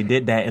before they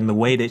did that and the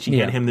way that she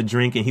had him to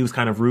drink and he was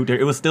kind of rude there,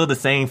 it was still the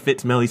same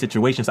Fitz-Melly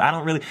situation. So I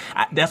don't really...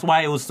 that's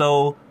why it was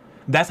so...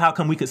 That's how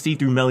come we could see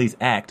through Melly's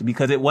act,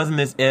 because it wasn't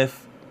as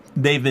if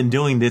they've been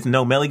doing this.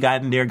 No, Melly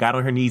got in there, got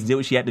on her knees, did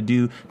what she had to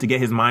do to get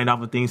his mind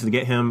off of things, to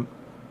get him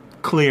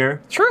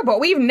clear. True, but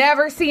we've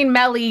never seen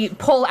Melly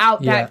pull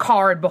out that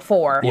card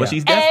before. Well,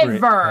 she's desperate.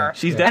 Ever.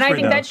 She's desperate, and I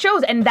think that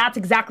shows, and that's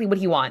exactly what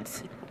he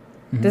wants.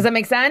 Does that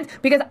make sense?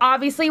 Because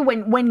obviously,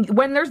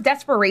 when there's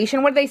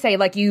desperation, what do they say?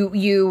 Like you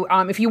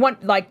if you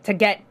want like to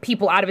get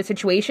people out of a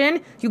situation,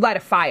 you light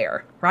a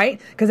fire, right?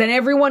 Because then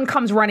everyone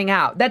comes running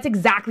out. That's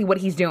exactly what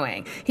he's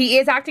doing. He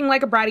is acting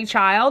like a bratty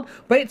child,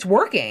 but it's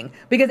working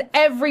because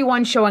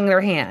everyone's showing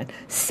their hand.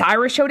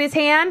 Cyrus showed his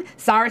hand.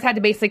 Cyrus had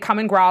to basically come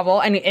and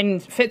grovel,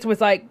 and Fitz was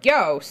like,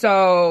 "Yo,"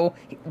 so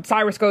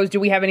Cyrus goes, "Do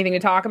we have anything to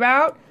talk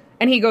about?"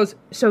 And he goes,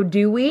 "So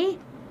do we?"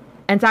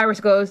 And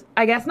Cyrus goes,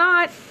 "I guess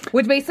not,"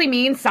 which basically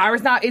means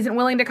Cyrus isn't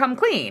willing to come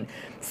clean.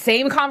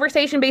 Same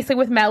conversation basically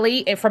with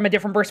Melly from a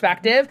different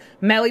perspective.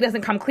 Melly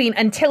doesn't come clean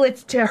until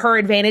it's to her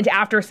advantage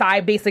after Cy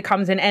basically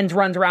comes in and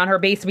runs around her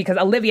base because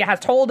Olivia has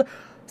told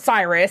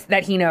Cyrus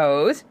that he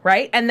knows,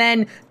 right? And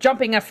then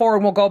jumping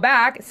forward, we'll go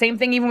back. Same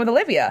thing even with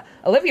Olivia.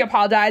 Olivia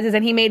apologizes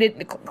and he made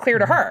it clear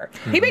to her.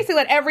 He basically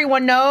let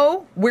everyone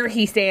know where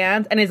he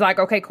stands and is like,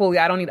 okay, cool,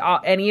 I don't need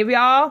any of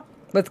y'all.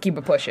 Let's keep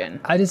it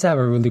pushing. I just have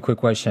a really quick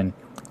question.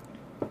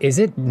 Is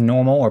it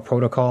normal or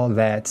protocol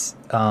that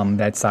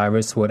that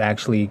Cyrus would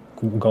actually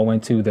go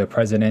into the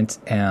president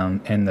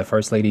and the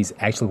first lady's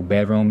actual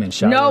bedroom and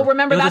shower? No,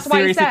 remember that's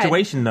why he said. It was a serious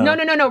situation, though.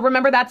 No.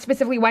 Remember that's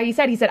specifically why he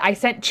said. He said, "I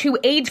sent 2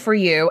 aides for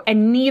you,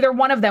 and neither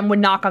one of them would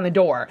knock on the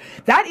door."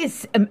 That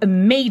is a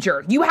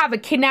major. You have a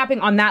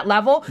kidnapping on that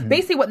level. Mm-hmm.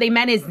 Basically, what they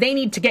meant is they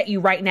need to get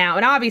you right now.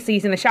 And obviously,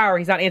 he's in the shower.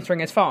 He's not answering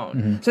his phone.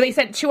 Mm-hmm. So they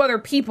sent 2 other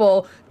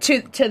people to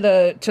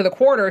the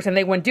quarters, and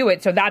they wouldn't do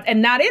it. So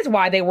that is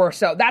why they were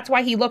so. That's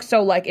why he looked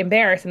so like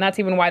embarrassed, and that's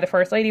even why the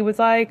first lady was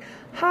like,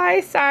 "Hi,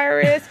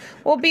 Cyrus.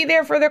 We'll be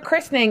there for the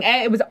christening."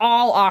 And it was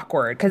all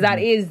awkward because that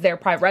is their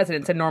private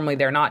residence, and normally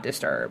they're not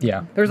disturbed.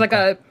 Yeah, there's like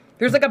a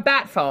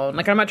bat phone.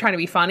 Like, I'm not trying to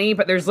be funny,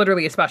 but there's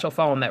literally a special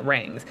phone that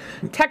rings.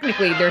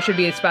 Technically, there should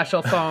be a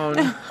special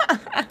phone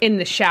in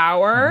the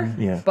shower,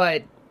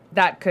 but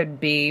that could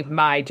be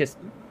my just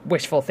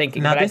wishful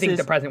thinking. Now, but I think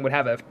the president would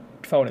have a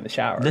phone in the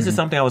shower. This is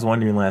something I was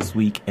wondering last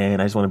week,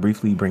 and I just want to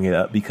briefly bring it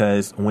up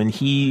because when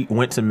he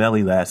went to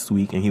Melly last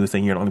week and he was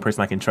saying, "You're the only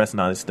person I can trust,"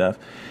 and all this stuff,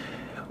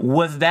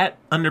 was that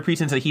under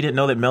pretense that he didn't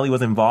know that Melly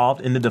was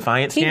involved in the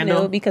Defiance scandal?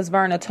 He knew because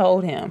Verna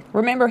told him.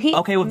 Remember,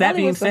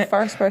 Melly was the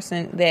first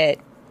person that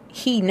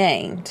he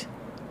named.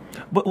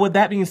 But with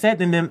that being said,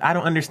 then I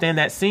don't understand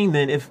that scene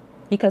then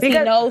Because he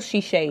knows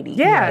she's shady.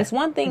 Yeah. It's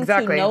one thing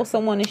to know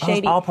someone is shady.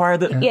 It's all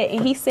part of the... Yeah,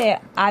 and he said,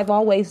 "I've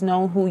always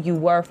known who you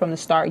were from the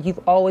start. You've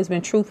always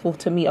been truthful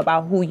to me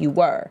about who you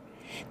were."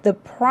 The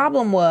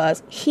problem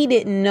was he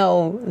didn't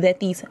know that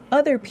these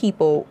other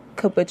people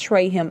could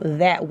betray him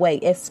that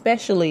way,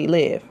 especially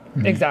Liv.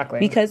 Mm-hmm. Exactly.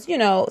 Because,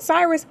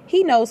 Cyrus,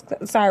 he knows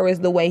Cyrus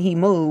the way he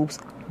moves,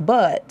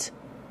 but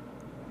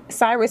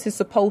Cyrus is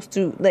supposed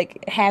to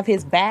have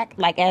his back,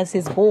 as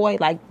his boy,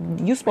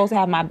 you're supposed to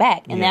have my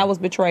back, and that was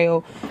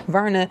betrayal.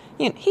 Verna,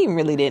 he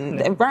really didn't.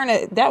 Yeah.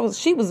 Verna,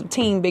 she was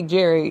Team Big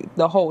Jerry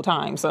the whole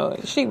time, so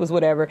she was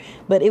whatever.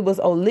 But it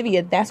was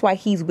Olivia. That's why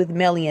he's with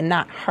Melly and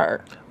not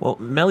her. Well,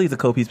 Melly's a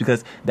co-piece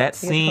because that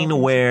scene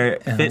where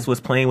Fitz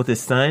was playing with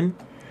his son,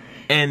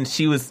 and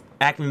she was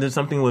acting that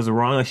something was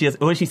wrong. What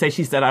did she say?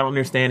 She said, "I don't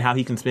understand how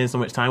he can spend so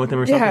much time with him,"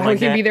 or something like that. Yeah, he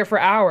can be there for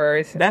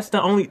hours.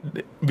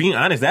 Being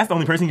honest, that's the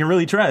only person you can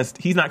really trust.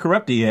 He's not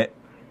corrupted yet.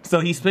 So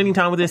he's spending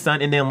time with his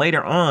son, and then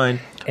later on...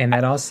 And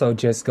that also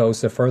just goes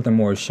to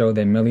furthermore show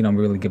that Melly don't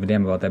really give a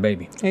damn about that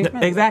baby.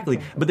 Exactly.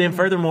 But then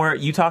furthermore,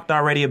 you talked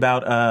already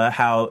about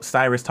how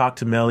Cyrus talked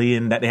to Melly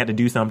and that they had to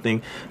do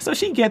something. So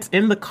she gets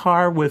in the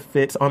car with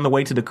Fitz on the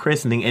way to the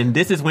christening, and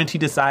this is when she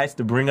decides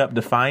to bring up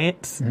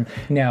Defiance.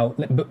 Mm-hmm.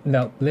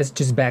 Now, let's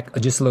just back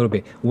just a little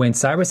bit. When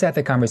Cyrus had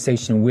the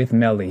conversation with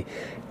Melly,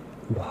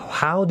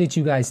 how did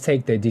you guys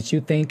take that? Did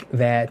you think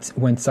that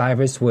when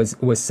Cyrus was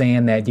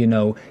saying that,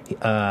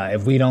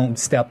 if we don't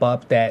step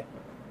up, that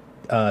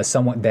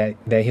someone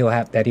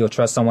that he'll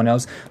trust someone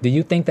else. Do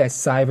you think that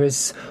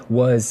Cyrus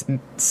was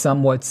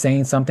somewhat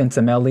saying something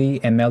to Melly,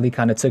 and Melly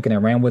kind of took it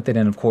and ran with it,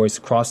 and of course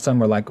crossed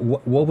him? Or like,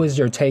 what was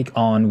your take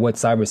on what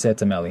Cyrus said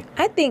to Melly?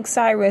 I think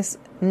Cyrus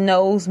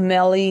knows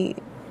Melly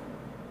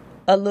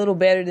a little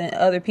better than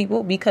other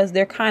people because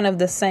they're kind of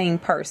the same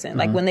person.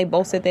 Like when they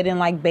both said they didn't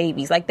like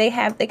babies, like they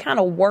kind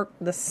of work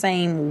the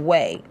same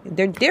way.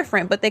 They're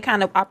different, but they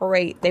kind of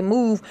operate. They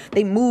move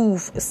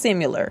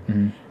similar.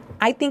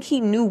 I think he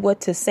knew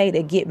what to say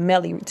to get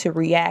Melly to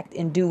react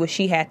and do what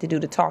she had to do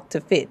to talk to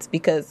Fitz,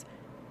 because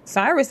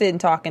Cyrus isn't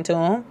talking to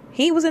him.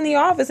 He was in the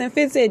office and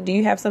Fitz said, "Do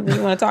you have something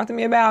you want to talk to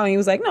me about?" And he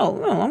was like,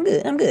 "No,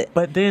 I'm good.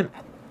 But then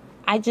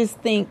I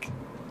think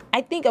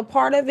a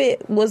part of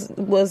it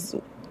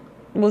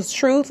was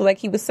truth. Like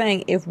he was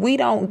saying, if we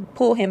don't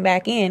pull him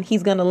back in,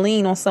 he's going to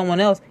lean on someone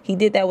else. He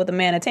did that with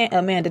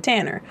Amanda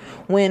Tanner.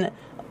 When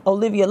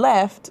Olivia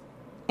left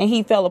and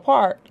he fell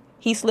apart,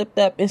 he slipped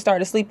up and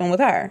started sleeping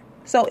with her.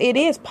 So it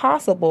is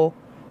possible,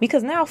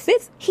 because now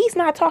Fitz, he's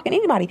not talking to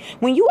anybody.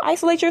 When you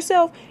isolate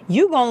yourself,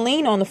 you're going to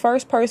lean on the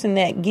first person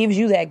that gives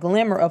you that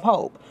glimmer of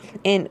hope.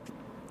 And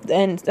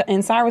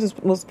Cyrus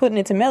was putting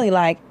it to Melly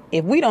like,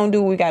 if we don't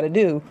do what we got to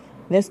do,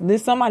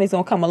 this somebody's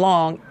gonna come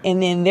along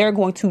and then they're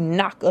going to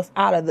knock us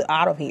out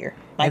of here.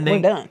 Like, we're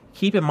done.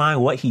 Keep in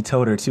mind what he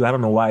told her too. I don't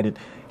know why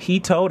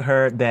he told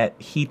her that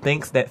he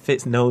thinks that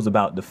Fitz knows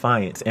about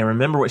Defiance. And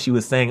remember what she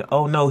was saying?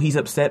 Oh no, he's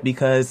upset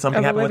because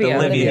something happened with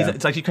Olivia.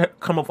 It's like she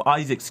come up with all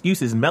these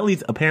excuses.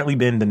 Melly's apparently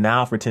been in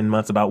denial for 10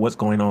 months about what's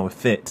going on with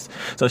Fitz.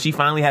 So she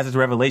finally has this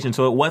revelation.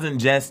 So it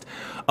wasn't just,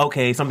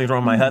 okay, something's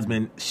wrong with my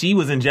husband. She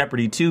was in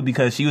jeopardy too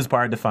because she was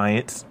part of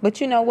Defiance. But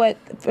you know what?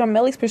 From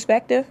Melly's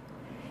perspective,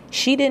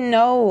 she didn't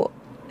know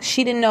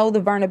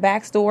the Verna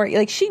backstory.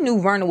 Like, she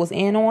knew Verna was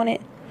in on it,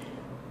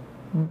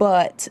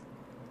 but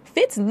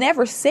Fitz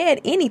never said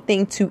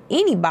anything to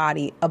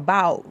anybody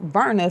about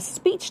Verna's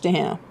speech to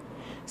him.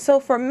 So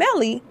for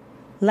Melly,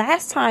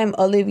 last time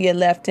Olivia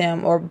left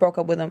him or broke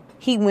up with him,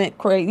 he went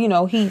crazy.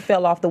 He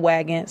fell off the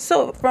wagon.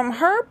 So from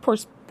her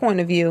point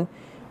of view,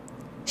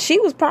 she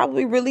was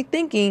probably really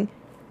thinking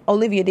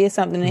Olivia did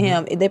something to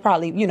him. They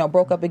probably,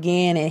 broke up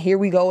again, and here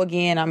we go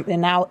again. And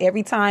now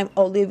every time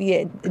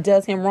Olivia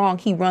does him wrong,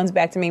 he runs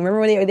back to me. Remember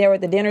when they were there at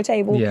the dinner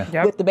table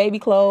with the baby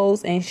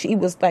clothes, and she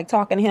was like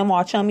talking to him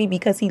all chummy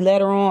because he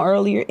let her on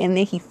earlier, and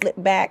then he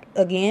flipped back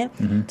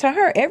again. To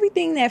her,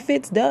 everything that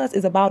Fitz does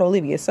is about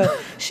Olivia. So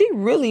she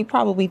really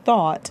probably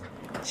thought,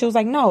 she was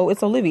like, no,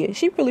 it's Olivia.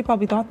 She really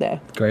probably thought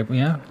that. Great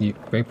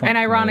point. And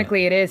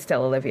ironically, it is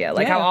still Olivia.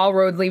 Like how all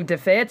roads lead to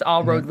Fitz,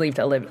 all roads lead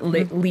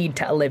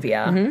to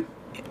Olivia.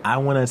 I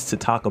want us to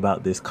talk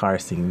about this car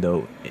scene,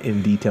 though,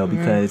 in detail,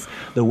 because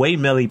the way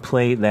Melly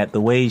played that,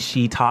 the way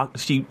she talked,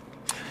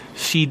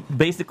 she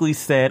basically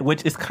said,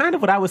 which is kind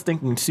of what I was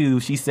thinking, too.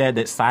 She said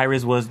that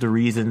Cyrus was the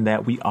reason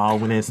that we all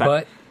went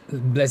inside.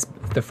 But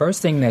the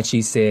first thing that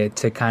she said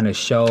to kind of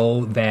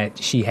show that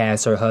she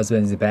has her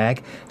husband's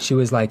back, she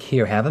was like,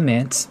 here, have a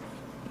mint.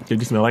 You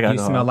smell like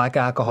alcohol. You smell like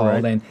alcohol.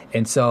 Right.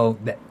 And so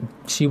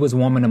she was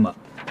warming him up.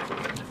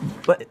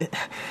 But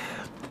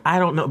I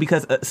don't know,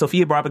 because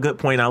Sophia brought up a good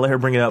point. I'll let her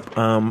bring it up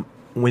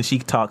when she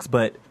talks.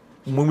 But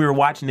when we were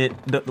watching it,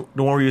 the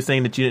one where you were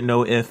saying that you didn't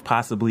know if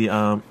possibly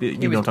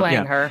he was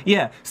playing her.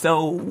 Yeah.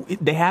 So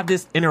they have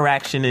this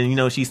interaction,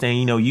 and she's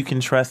saying, you can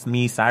trust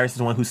me. Cyrus is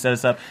the one who set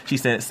us up. She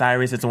said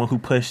Cyrus is the one who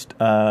pushed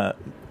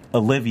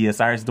Olivia.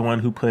 Cyrus is the one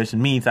who pushed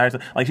me. Cyrus,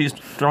 like, she's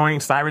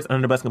throwing Cyrus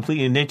under the bus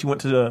completely. And then she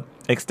went to the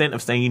extent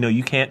of saying,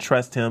 you can't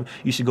trust him.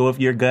 You should go with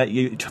your gut.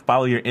 You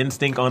follow your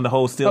instinct on the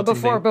whole still.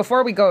 But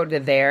before we go to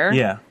there,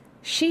 yeah.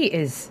 She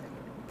is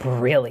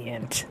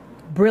brilliant,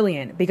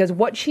 because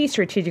what she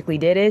strategically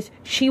did is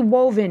she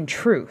wove in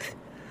truth.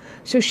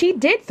 So she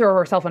did throw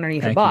herself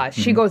underneath the bus.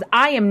 She goes,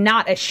 I am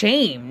not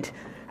ashamed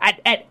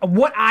at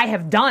what I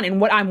have done and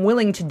what I'm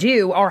willing to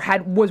do or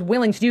was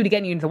willing to do to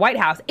get you into the White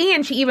House.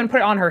 And she even put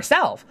it on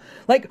herself.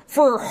 Like,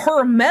 for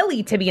her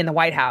Melly to be in the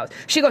White House.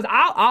 She goes,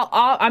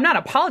 I'm not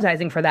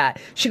apologizing for that.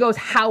 She goes,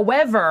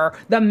 however,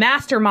 the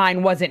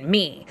mastermind wasn't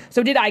me.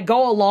 So did I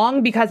go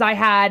along because I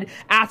had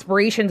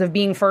aspirations of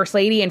being First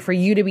Lady and for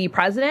you to be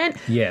president?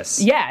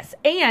 Yes. Yes.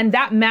 And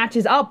that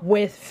matches up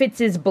with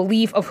Fitz's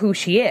belief of who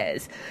she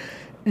is.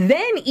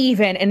 Then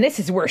even, and this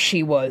is where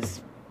she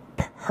was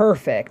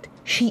perfect,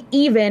 she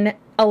even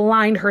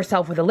aligned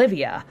herself with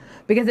Olivia.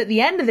 Because at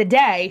the end of the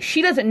day,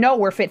 she doesn't know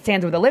where Fitz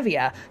stands with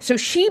Olivia. So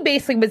she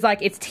basically was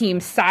like, it's Team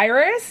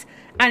Cyrus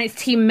and it's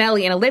Team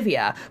Melly and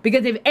Olivia.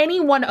 Because if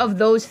any one of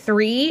those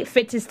three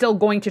Fitz is still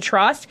going to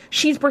trust,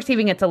 she's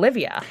perceiving it's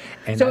Olivia.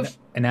 And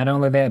not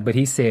only that, but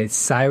he said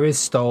Cyrus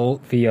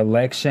stole the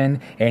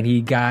election and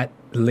he got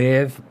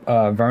Liv,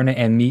 Verna,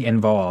 and me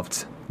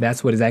involved.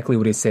 That's exactly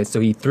what it said. So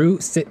he threw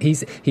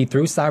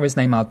Cyrus'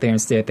 name out there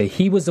and said that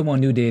he was the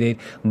one who did it,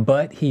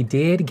 but he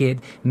did get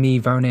me,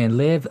 Verna, and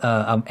Liv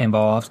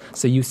involved.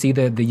 So you see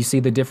the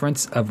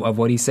difference of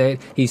what he said.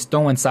 He's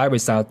throwing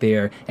Cyrus out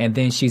there, and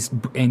then she's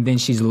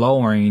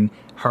lowering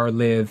her,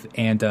 Liv,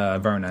 and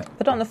Verna.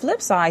 But on the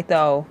flip side,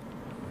 though,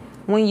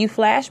 when you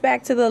flash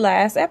back to the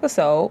last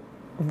episode,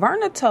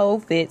 Verna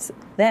told Fitz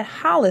that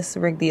Hollis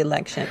rigged the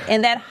election,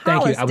 and that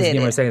Thank Hollis you. I was did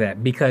going to it. say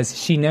that because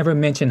she never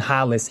mentioned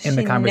Hollis in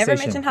the conversation. Never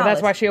mentioned But Hollis.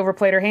 that's why she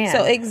overplayed her hand.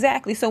 So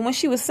exactly. So when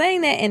she was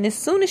saying that, and as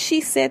soon as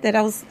she said that,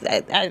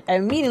 I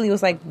immediately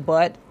was like,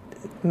 but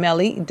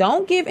Melly,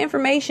 don't give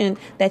information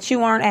that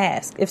you aren't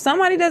asked. If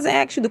somebody doesn't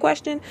ask you the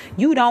question,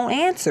 you don't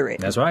answer it.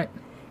 That's right.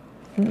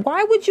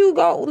 Why would you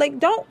go,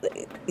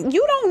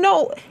 you don't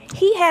know.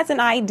 He has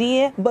an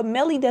idea, but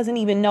Melly doesn't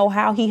even know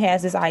how he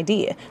has this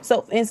idea.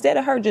 So instead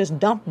of her just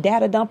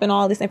dumping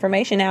all this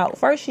information out,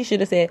 first she should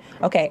have said,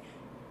 okay,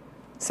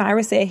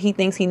 Cyrus said he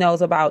thinks he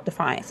knows about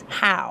Defiance.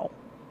 How?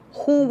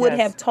 Who would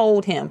have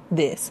told him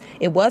this?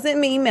 It wasn't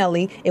me,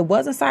 Melly. It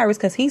wasn't Cyrus,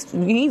 because he's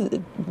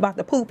about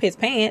to poop his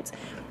pants.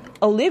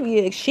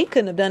 Olivia, she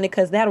couldn't have done it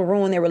because that'll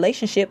ruin their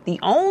relationship. The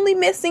only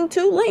missing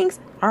two links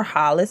are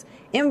Hollis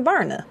and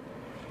Verna.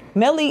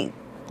 Melly,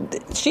 I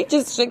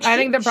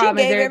think the problem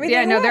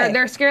is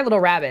they're scared little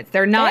rabbits.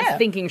 They're not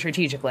thinking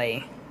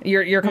strategically.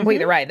 You're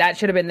completely right. That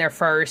should have been their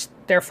first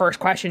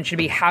question should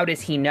be, how does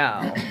he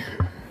know?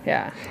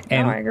 Yeah.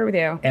 And I agree with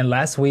you. And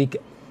last week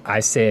I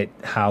said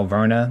how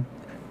Verna,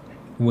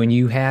 when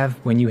you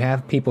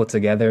have people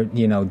together,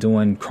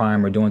 doing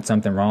crime or doing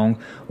something wrong,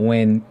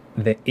 when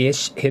the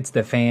ish hits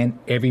the fan,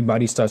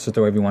 everybody starts to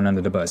throw everyone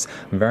under the bus.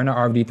 Verna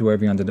already threw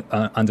everyone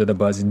under the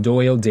bus.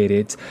 Doyle did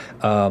it.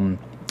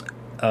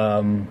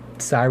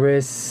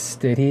 Cyrus,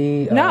 did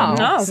he? No,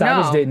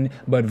 Cyrus didn't.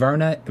 But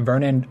Verna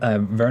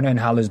and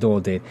Hollis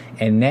Doyle did.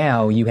 And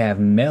now you have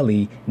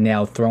Melly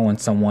now throwing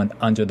someone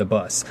under the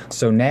bus.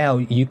 So now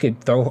you can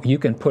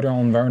put her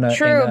on Verna.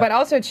 True, but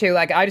also too,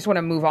 I just want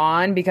to move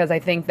on because I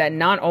think that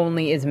not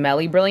only is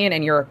Melly brilliant,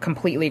 and you're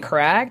completely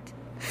correct,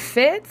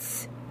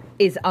 Fitz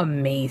is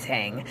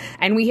amazing.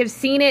 And we have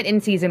seen it in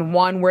season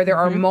 1 where there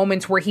are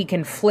moments where he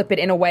can flip it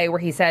in a way where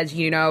he says,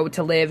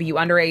 to Liv, you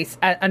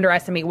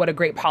underestimate what a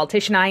great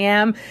politician I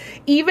am.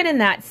 Even in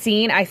that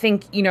scene, I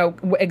think,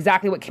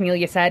 exactly what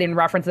Camelia said in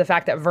reference to the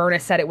fact that Verna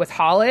said it was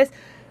Hollis,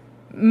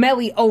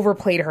 Melly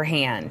overplayed her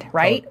hand,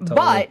 right? Totally.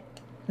 But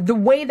the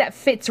way that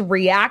Fitz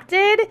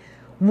reacted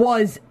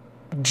was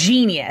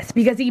genius,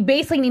 because he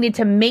basically needed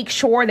to make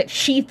sure that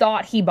she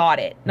thought he bought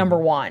it, number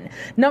one.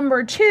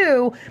 Number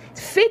two,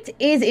 Fitz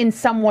is in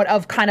somewhat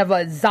of kind of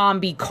a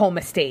zombie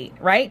coma state,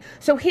 right?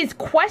 So his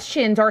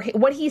questions or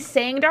what he's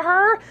saying to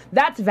her,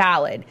 that's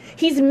valid.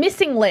 He's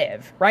missing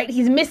Liv, right?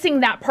 He's missing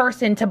that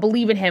person to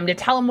believe in him, to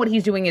tell him what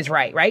he's doing is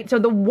right? So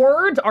the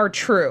words are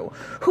true.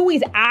 Who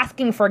he's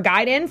asking for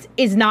guidance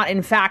is not,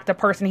 in fact, the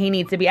person he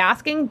needs to be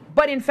asking,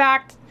 but in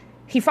fact,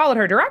 he followed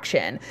her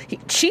direction.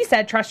 She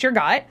said, trust your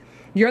gut.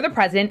 You're the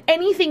president.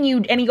 And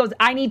he goes,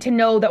 I need to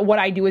know that what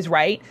I do is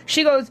right.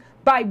 She goes,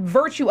 by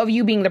virtue of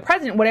you being the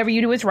president, whatever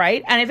you do is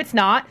right. And if it's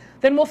not,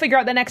 then we'll figure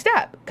out the next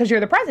step because you're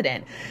the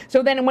president.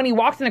 So then when he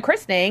walks in the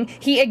christening,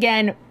 he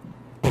again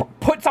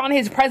puts on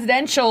his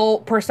presidential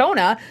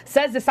persona,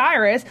 says to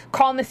Cyrus,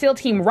 call in the SEAL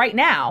team right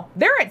now.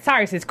 They're at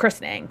Cyrus's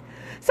christening.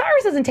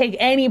 Cyrus doesn't take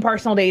any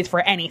personal days for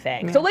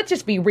anything. Yeah. So let's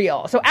just be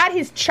real. So at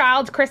his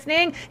child's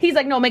christening, he's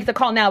like, no, make the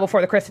call now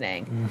before the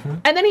christening. Mm-hmm.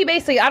 And then he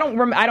basically, I don't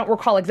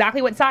recall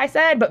exactly what Cy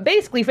said, but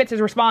basically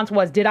Fitz's response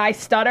was, did I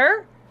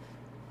stutter?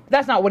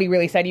 That's not what he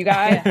really said, you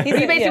guys. He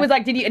basically was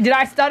like, did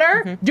I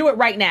stutter? Mm-hmm. Do it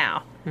right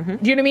now. Mm-hmm.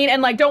 Do you know what I mean?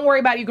 And don't worry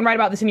about it. You can write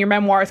about this in your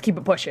memoirs. Keep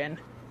it pushing.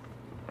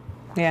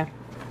 Yeah.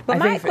 But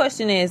my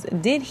question is,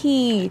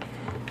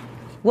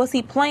 was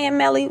he playing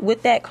Melly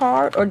with that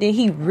card, or did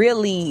he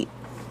really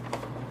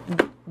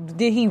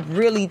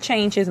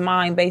change his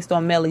mind based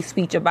on Melly's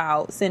speech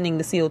about sending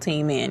the SEAL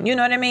team in? You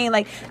know what I mean?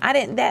 I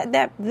didn't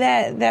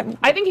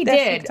I think he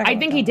did. I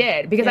think he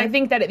did, because I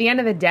think that at the end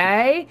of the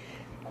day,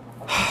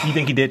 you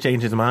think he did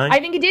change his mind? I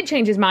think he did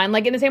change his mind.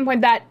 In the same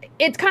point that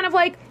it's kind of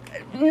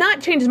not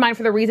change his mind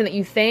for the reason that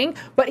you think,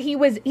 but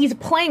he's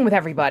playing with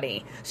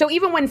everybody. So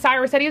even when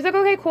Cyrus said, he was like,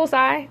 okay, cool,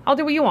 Cy, I'll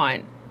do what you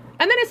want.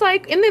 And then it's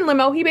and then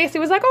Limo, he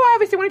basically was like, oh, I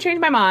obviously want to change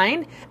my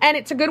mind. And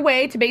it's a good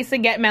way to basically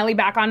get Melly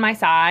back on my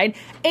side.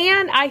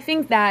 And I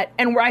think that,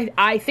 and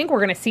I think we're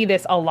going to see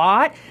this a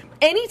lot,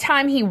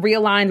 anytime he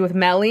realigns with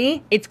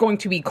Melly, it's going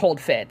to be cold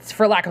Fitz,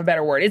 for lack of a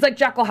better word. It's like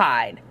Jekyll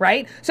Hyde,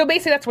 right? So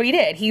basically that's what he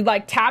did. He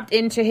tapped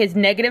into his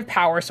negative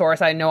power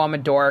source. I know I'm a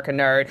dork, a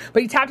nerd,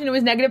 but he tapped into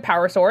his negative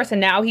power source,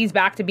 and now he's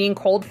back to being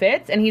cold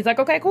Fitz, and he's like,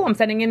 okay, cool, I'm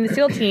sending in the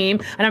SEAL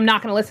team, and I'm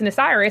not going to listen to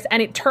Cyrus.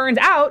 And it turns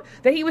out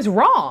that he was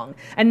wrong.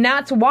 And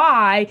that's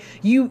why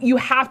you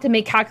have to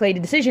make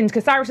calculated decisions,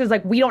 because Cyrus is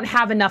like, we don't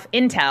have enough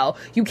intel.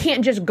 You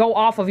can't just go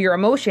off of your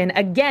emotion.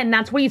 Again,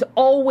 that's what he's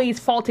always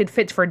faulted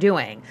Fitz for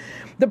doing.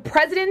 The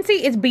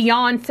presidency is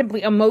beyond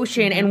simply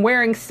emotion and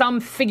wearing some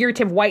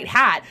figurative white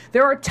hat.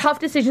 There are tough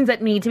decisions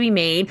that need to be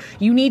made.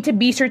 You need to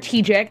be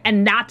strategic,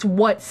 and that's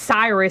what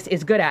Cyrus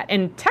is good at.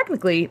 And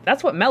technically,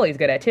 that's what Melly's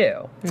good at,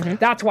 too. Mm-hmm.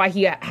 That's why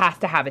he has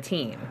to have a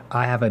team.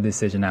 I have a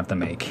decision I have to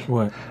make.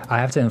 What? I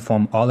have to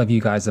inform all of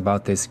you guys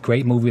about this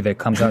great movie that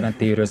comes out in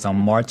theaters on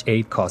March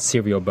 8th called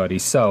Serial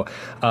Buddies. So,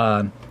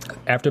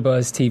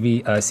 AfterBuzz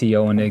TV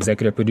CEO and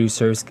executive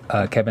producers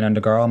Kevin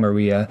Undergaro,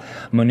 Maria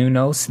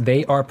Menounos,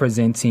 they are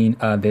presenting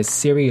this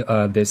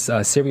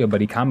Serial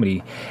Buddy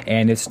comedy,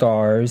 and it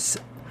stars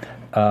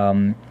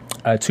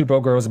Two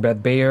Broke Girls,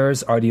 Beth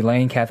Bayers, Artie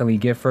Lane, Kathleen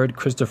Gifford,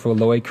 Christopher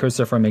Lloyd,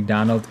 Christopher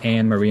McDonald,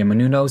 and Maria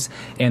Menounos,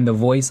 and the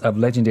voice of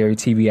legendary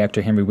TV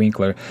actor Henry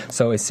Winkler.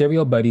 So it's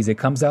Serial Buddies. It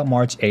comes out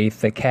March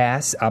 8th. The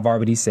cast, I've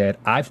already said,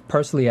 I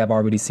personally have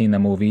already seen the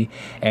movie,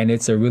 and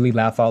it's a really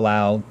laugh out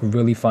loud,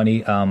 really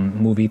funny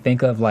movie.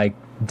 Think of like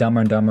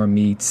Dumber and Dumber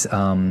meets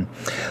Dawn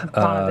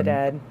of the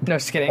Dead. No,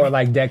 just kidding. Or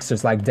like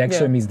Dexter's, like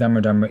Dexter meets Dumber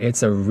and Dumber.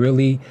 It's a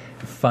really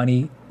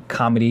funny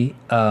comedy,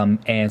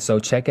 and so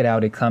check it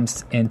out. It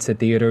comes into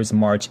theaters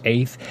March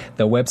 8th.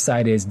 The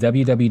website is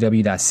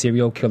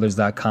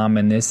www.serialkillers.com,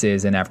 and this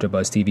is an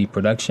AfterBuzz TV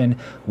production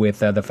with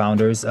the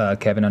founders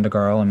Kevin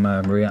Undergaro and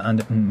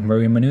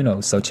Maria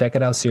Menounos. So check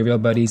it out, Serial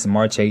Buddies,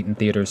 March 8th in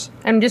theaters.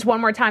 And just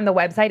one more time, the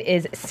website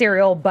is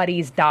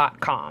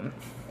serialbuddies.com.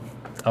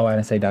 Oh, I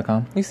didn't say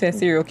 .com? You said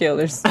serial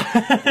killers.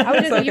 I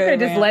was just, you could have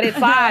just let it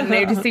slide, and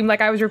it just seemed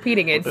like I was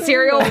repeating it.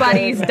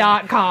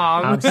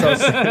 Serialbuddies.com. I'm so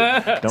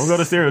sorry. Don't go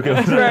to serial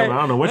killers. Right. I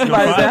don't know what you're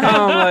going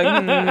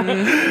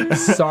to find.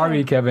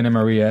 Sorry, Kevin and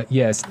Maria.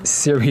 Yes,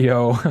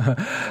 Serial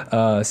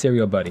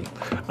Buddy.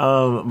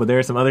 But there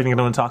are some other things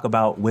I want to talk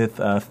about with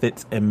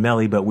Fitz and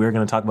Melly, but we're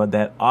going to talk about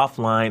that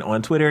offline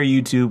on Twitter,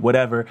 YouTube,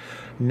 whatever.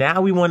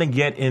 Now we want to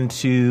get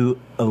into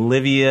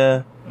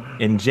Olivia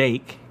and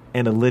Jake,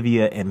 and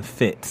Olivia and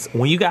Fitz.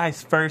 When you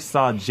guys first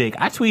saw Jake,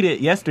 I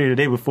tweeted yesterday, the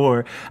day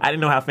before, I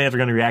didn't know how fans were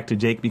going to react to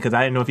Jake because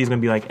I didn't know if he's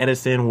going to be like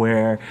Edison,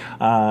 where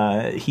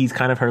he's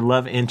kind of her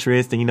love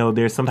interest and, you know,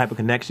 there's some type of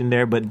connection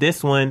there. But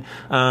this one,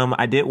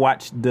 I did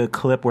watch the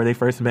clip where they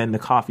first met in the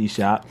coffee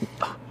shop.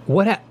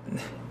 What?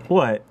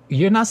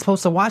 You're not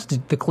supposed to watch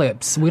the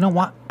clips. We don't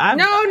want...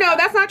 No,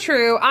 that's not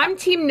true. I'm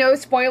team no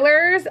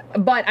spoilers,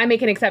 but I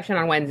make an exception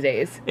on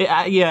Wednesdays.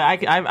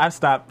 I've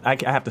stopped. I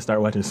have to start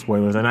watching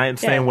spoilers, and I'm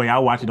the same way. I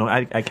watch it.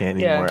 I can't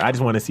anymore. I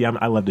just want to see.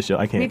 I love the show.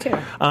 I can't. Me too.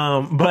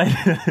 But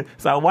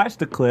so I watched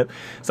the clip.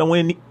 So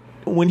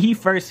when he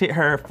first hit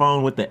her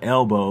phone with the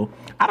elbow,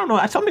 I don't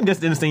know. Something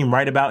just didn't seem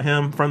right about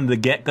him from the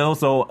get-go.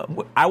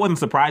 So I wasn't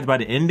surprised by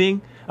the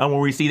ending. When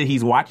we see that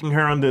he's watching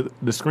her on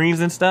the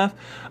screens and stuff.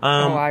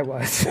 I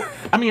was.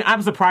 I mean,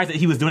 I'm surprised that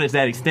he was doing it to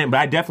that extent, but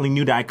I definitely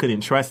knew that I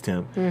couldn't trust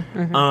him.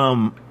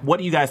 Mm-hmm. What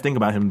do you guys think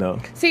about him, though?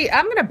 See,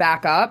 I'm going to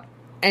back up,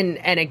 and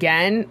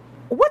again,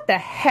 what the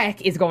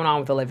heck is going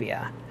on with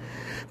Olivia?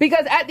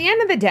 Because at the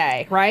end of the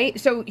day, right,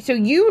 so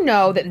you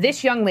know that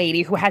this young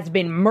lady who has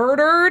been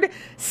murdered,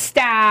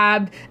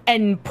 stabbed,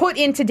 and put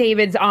into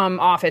David's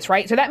office,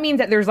 right? So that means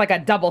that there's like a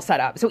double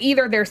setup. So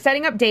either they're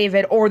setting up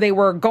David or they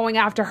were going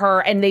after her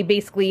and they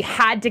basically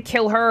had to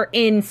kill her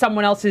in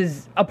someone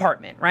else's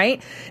apartment,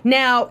 right?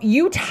 Now,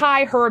 you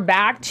tie her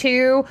back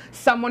to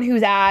someone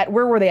who's at,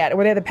 where were they at?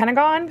 Were they at the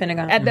Pentagon?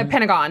 At the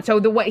Pentagon. So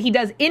he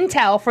does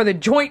intel for the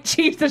Joint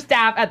Chiefs of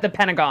Staff at the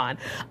Pentagon.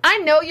 I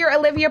know you're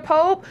Olivia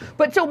Pope,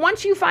 but so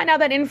once you find out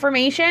that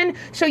information,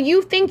 so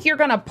you think you're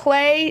gonna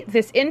play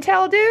this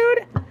intel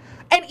dude?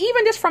 And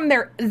even just from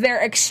their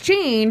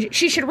exchange,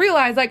 she should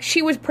realize like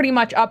she was pretty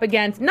much up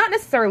against not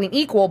necessarily an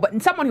equal,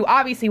 but someone who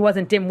obviously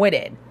wasn't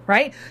dim-witted,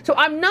 right? So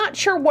I'm not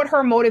sure what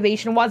her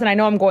motivation was, and I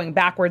know I'm going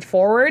backwards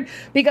forward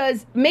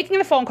because making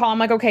the phone call, I'm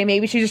like, okay,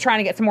 maybe she's just trying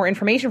to get some more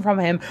information from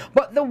him.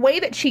 But the way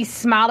that she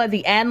smiled at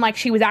the end, like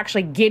she was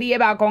actually giddy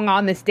about going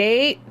on this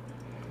date.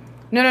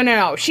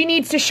 No. She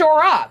needs to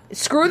shore up.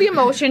 Screw the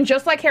emotion,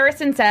 just like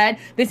Harrison said.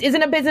 This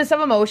isn't a business of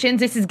emotions.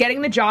 This is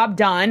getting the job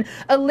done.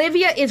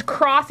 Olivia is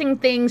crossing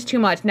things too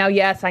much. Now,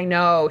 yes, I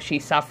know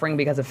she's suffering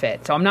because of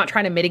Fitz, so I'm not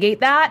trying to mitigate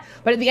that.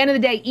 But at the end of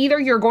the day,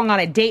 either you're going on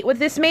a date with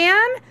this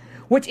man,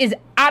 which is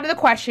out of the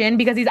question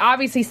because he's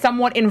obviously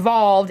somewhat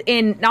involved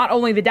in not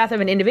only the death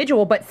of an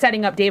individual, but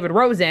setting up David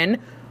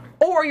Rosen,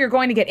 or you're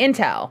going to get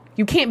intel.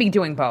 You can't be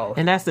doing both.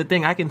 And that's the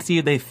thing. I can see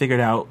if they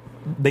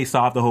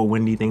solved the whole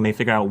Wendy thing. They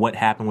figured out what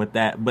happened with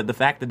that. But the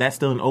fact that that's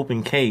still an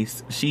open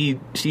case, she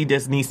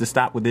just needs to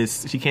stop with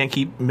this. She can't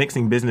keep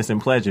mixing business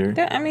and pleasure.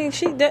 I mean,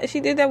 she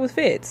did that with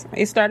Fitz.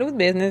 It started with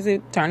business.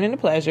 It turned into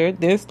pleasure.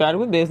 This started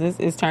with business.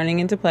 It's turning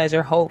into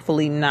pleasure.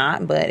 Hopefully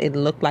not, but it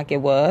looked like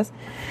it was.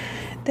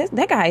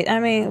 That guy, I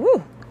mean,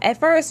 whew. At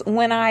first,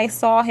 when I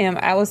saw him,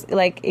 I was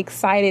like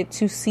excited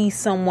to see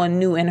someone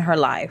new in her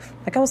life.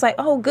 Like I was like,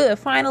 oh, good.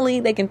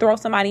 Finally, they can throw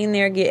somebody in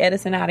there, get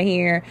Edison out of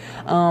here.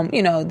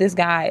 This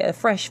guy, a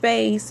fresh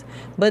face.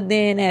 But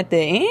then at the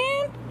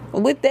end,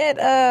 with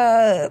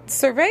that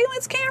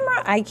surveillance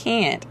camera, I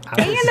can't.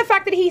 And the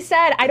fact that he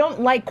said, I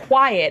don't like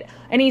quiet.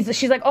 And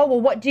she's like, oh,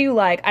 well, what do you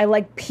like? I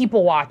like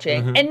people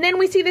watching. Mm-hmm. And then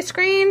we see the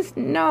screens.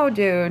 No,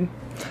 dude,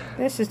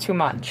 this is too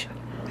much.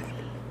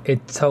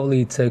 It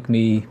totally took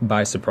me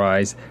by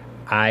surprise.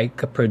 I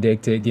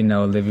predicted,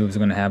 Olivia was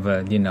going to have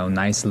a,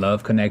 nice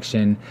love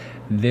connection.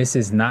 This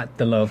is not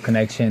the love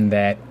connection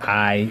that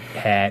I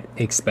had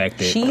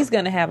expected. She's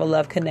going to have a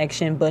love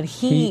connection, but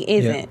he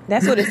isn't. Yeah.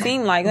 That's what it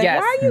seemed like.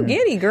 Yes. Why are you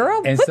giddy,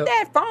 girl? Put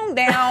that phone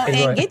down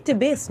and get to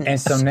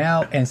business.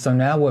 And so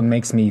now what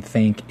makes me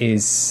think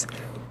is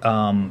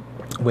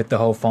with the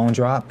whole phone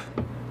drop,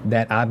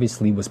 that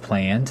obviously was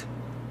planned.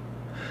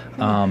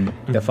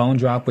 The phone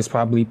drop was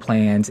probably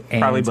planned,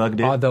 and probably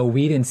bugged it. Although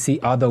we didn't see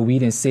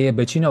it,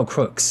 but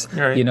crooks,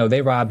 right.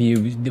 They rob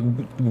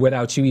you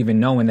without you even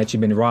knowing that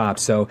you've been robbed.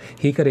 So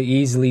he could have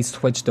easily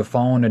switched the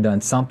phone or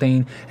done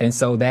something, and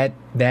so that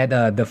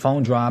the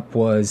phone drop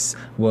was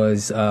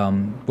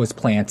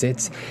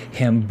planted.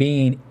 Him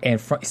being in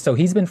front, so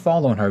he's been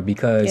following her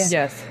because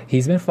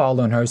he's been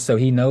following her, so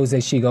he knows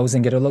that she goes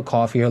and get her little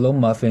coffee, her little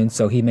muffin.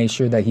 So he made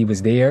sure that he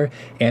was there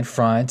in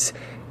front.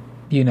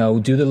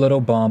 Do the little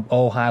bump.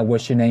 Oh, hi,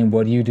 what's your name?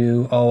 What do you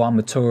do? Oh, I'm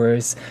a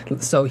tourist.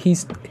 So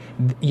he's,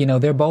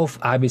 they're both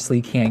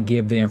obviously can't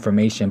give the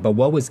information. But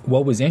what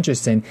was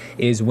interesting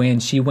is when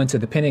she went to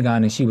the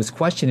Pentagon and she was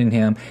questioning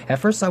him. At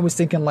first, I was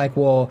thinking like,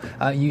 well,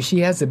 she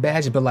has a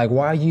badge, but like,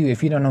 why are you?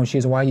 If you don't know who she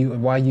is, why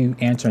are you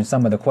answering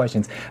some of the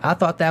questions? I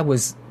thought that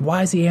was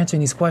why is he answering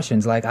these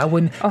questions? Like, I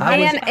wouldn't. How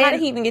did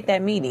he even get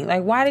that meeting?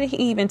 Like, why did he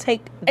even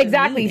take?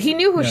 Exactly, he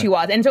knew who she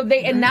was, and so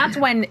and that's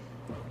when.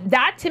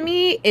 That to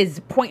me is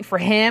point for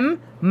him,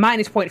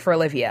 minus point for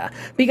Olivia,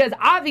 because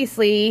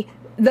obviously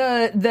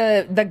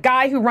the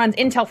guy who runs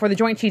intel for the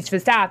Joint Chiefs of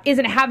Staff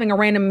isn't having a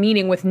random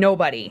meeting with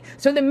nobody.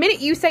 So the minute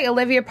you say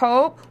Olivia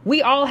Pope,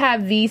 we all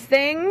have these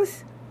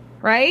things,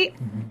 right?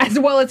 As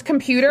well as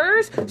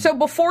computers. So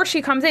before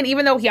she comes in,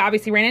 even though he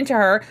obviously ran into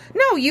her,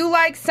 no, you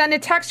send a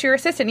text to your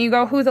assistant and you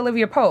go, who's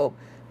Olivia Pope?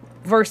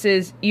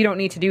 Versus you don't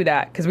need to do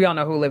that because we all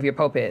know who Olivia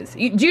Pope is.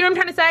 Do you know what I'm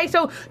trying to say?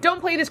 So don't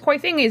play this coy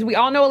thing is we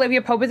all know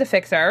Olivia Pope is a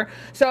fixer.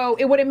 So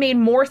it would have made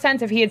more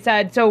sense if he had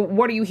said, so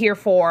what are you here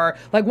for?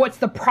 Like, what's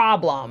the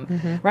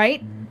problem?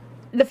 Right?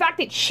 The fact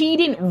that she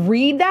didn't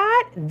read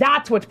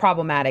that's what's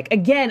problematic.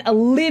 Again,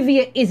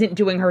 Olivia isn't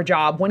doing her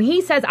job. When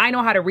he says, I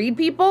know how to read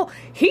people,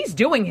 he's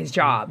doing his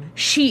job.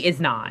 She is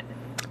not.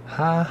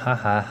 Ha ha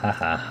ha ha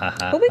ha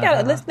ha.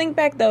 But let's think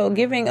back though,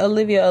 giving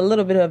Olivia a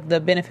little bit of the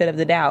benefit of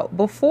the doubt.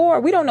 Before,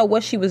 we don't know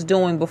what she was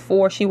doing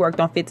before she worked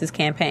on Fitz's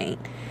campaign.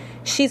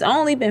 She's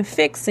only been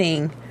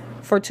fixing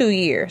for 2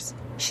 years.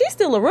 She's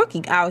still a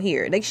rookie out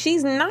here. Like,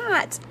 she's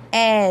not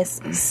as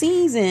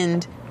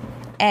seasoned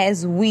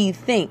as we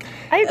think.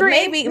 I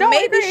agree.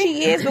 Maybe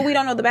she is, but we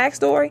don't know the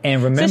backstory.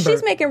 And remember, so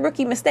she's making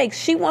rookie mistakes.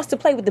 She wants to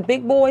play with the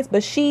big boys,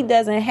 but she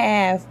doesn't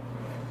have,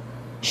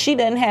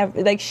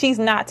 she's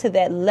not to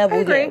that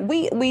level yet.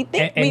 We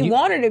think we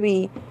want her to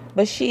be,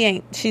 but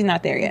she's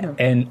not there yet.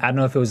 And I don't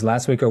know if it was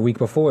last week or week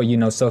before,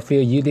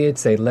 Sophia, you did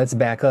say, let's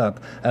back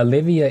up.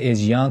 Olivia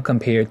is young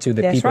compared to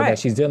the people that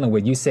she's dealing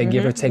with. You said,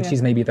 give or take,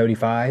 she's maybe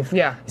 35.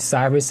 Yeah.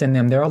 Cyrus and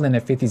them, they're all in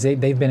their 50s.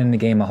 They've been in the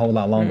game a whole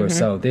lot longer.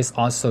 So this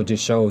also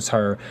just shows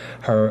her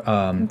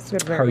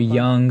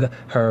young,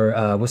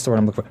 what's the word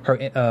I'm looking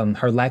for?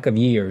 Her lack of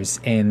years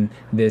in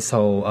this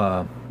whole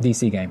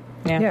DC game.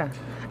 Yeah.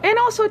 And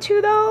also,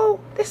 too, though,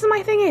 this is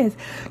my thing is,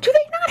 do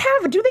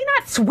they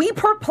not sweep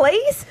her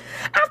place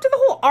after the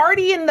whole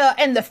Artie and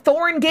the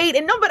Thorn Gate?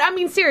 And no, but I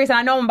mean, seriously,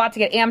 I know I'm about to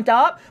get amped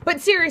up, but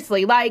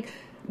seriously, like,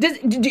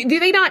 do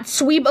they not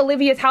sweep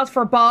Olivia's house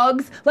for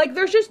bugs? Like,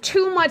 there's just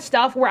too much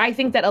stuff where I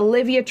think that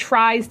Olivia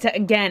tries to,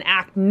 again,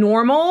 act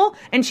normal,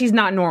 and she's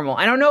not normal.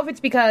 I don't know if it's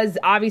because,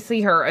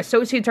 obviously, her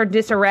associates are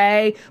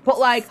disarray, but,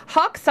 like,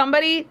 Huck,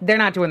 somebody, they're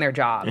not doing their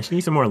job. And she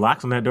needs some more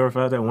locks on that door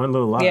for that one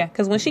little lock. Yeah,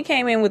 because when she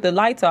came in with the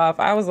lights off,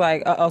 I was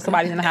like, uh-oh,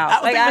 somebody's in the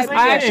house. I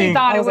actually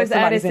thought it was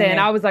Edison.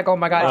 I was like, oh,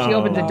 my God, she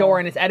opens the door,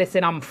 and it's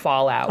Edison, I'm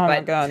fallout. Oh,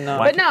 my God, no.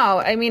 But no,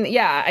 I mean,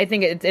 yeah, I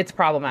think it's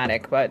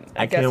problematic, but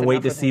I can't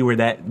wait to see where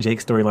that Jake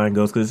storyline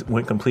goes, because it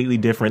went completely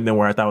different than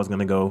where I thought it was going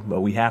to go.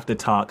 But we have to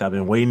talk. I've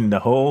been waiting the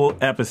whole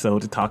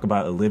episode to talk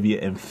about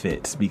Olivia and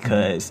Fitz,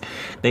 because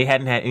they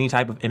hadn't had any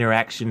type of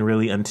interaction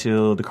really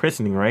until the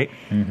christening, right?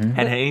 Hadn't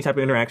had any type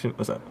of interaction.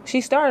 What's up? She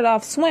started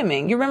off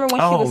swimming. You remember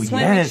when she was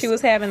swimming? Yes. She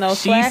was having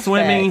those flashbacks. She's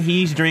swimming,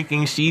 he's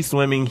drinking. She's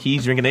swimming,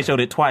 he's drinking. They showed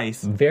it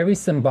twice. Very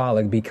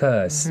symbolic,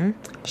 because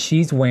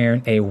she's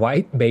wearing a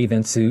white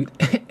bathing suit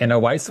and a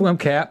white swim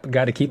cap.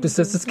 Got to keep the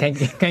sisters can't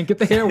get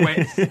the hair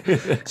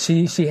wet.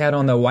 She had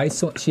on the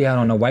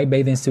white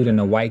bathing suit and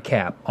a white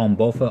cap on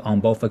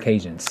both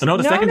occasions. No,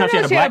 the second time she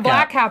had a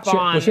black cap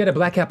on. She had a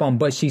black cap on,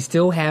 but she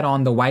still had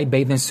on the white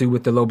bathing suit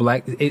with the little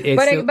black. But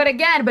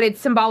it's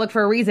symbolic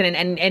for a reason,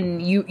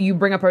 and you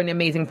bring up an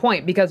amazing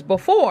point, because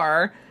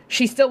before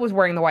she still was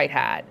wearing the white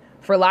hat.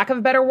 For lack of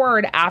a better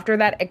word, after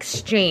that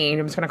exchange,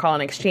 I'm just going to call it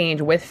an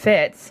exchange with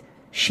Fitz,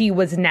 she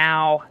was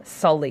now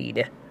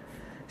sullied.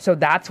 So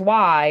that's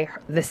why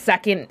the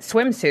second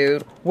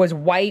swimsuit was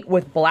white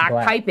with black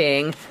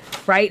piping,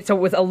 right? So it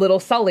was a little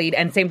sullied,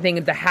 and same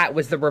thing, the hat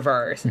was the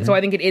reverse. So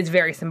I think it is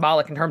very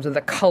symbolic in terms of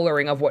the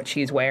coloring of what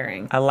she's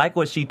wearing. I like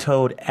what she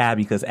told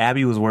Abby, because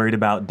Abby was worried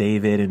about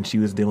David and she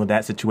was dealing with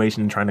that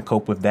situation and trying to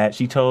cope with that.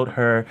 She told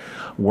her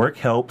work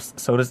helps,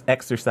 so does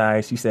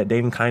exercise. She said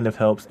dating kind of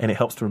helps, and it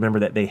helps to remember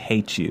that they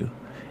hate you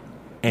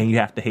and you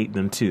have to hate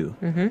them too.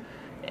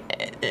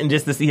 And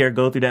just to see her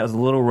go through that was a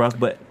little rough,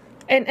 but...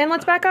 And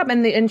let's back up,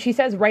 and she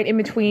says right in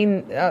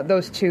between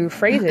those two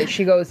phrases,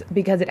 she goes,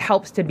 because it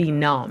helps to be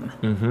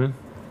numb.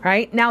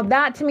 Right? Now,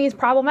 that to me is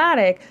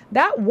problematic.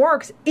 That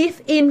works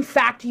if, in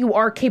fact, you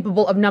are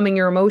capable of numbing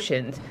your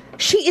emotions.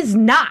 She is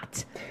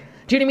not.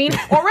 Do you know what I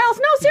mean? Or else,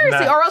 no,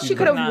 seriously, or else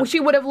she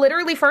would have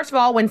literally, first of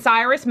all, when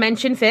Cyrus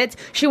mentioned Fitz,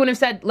 she wouldn't have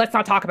said, let's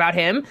not talk about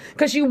him,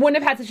 because you wouldn't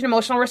have had such an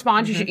emotional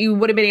response. You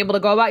would have been able to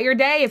go about your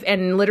day,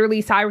 and literally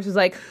Cyrus was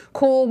like,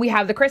 cool, we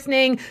have the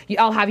christening,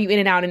 I'll have you in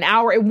and out in an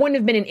hour. It wouldn't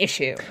have been an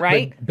issue,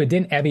 right? But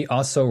didn't Abby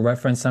also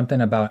reference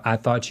something about, I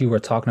thought you were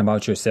talking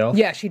about yourself?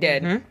 Yeah, she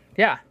did.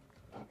 Yeah.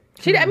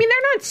 I mean,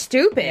 they're not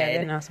stupid. Yeah,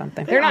 they know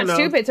something. They're not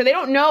stupid, so they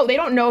don't know. They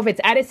don't know if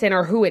it's Edison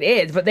or who it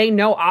is, but they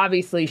know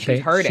obviously she's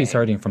hurting. She's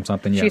hurting from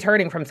something. Yeah. She's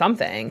hurting from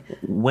something.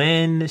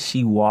 When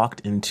she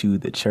walked into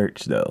the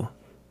church, though,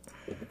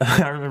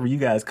 I remember you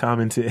guys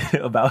commented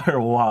about her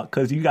walk,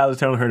 because you guys were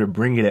telling her to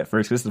bring it at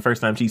first, because this is the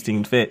first time she's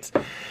seen Fitz,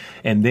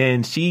 and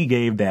then she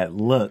gave that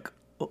look.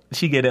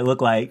 She gave that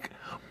look like,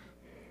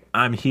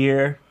 I'm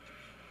here.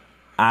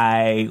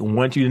 I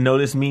want you to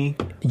notice me,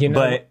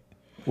 but.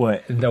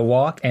 What? The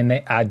walk, and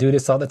I do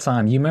this all the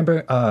time. You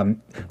remember,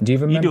 do you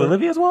remember? You do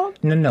Olivia's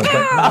walk? No.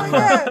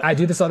 I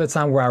do this all the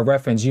time where I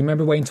reference. You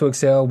remember Waiting to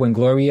Exhale when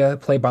Gloria,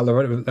 played by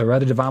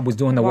Loretta Devine, was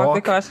doing the walk?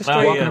 Across the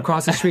street. Walking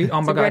across the street.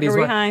 Oh my God.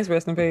 Gregory Hines,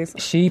 rest in peace.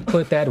 She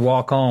put that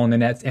walk on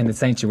in the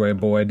sanctuary,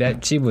 boy.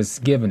 That she was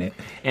giving it.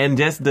 And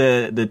just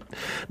the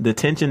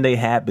tension they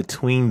had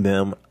between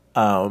them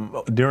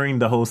during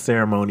the whole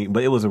ceremony,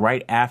 but it was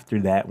right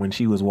after that when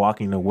she was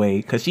walking away,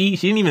 because she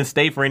didn't even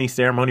stay for any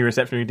ceremony,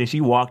 reception, or anything.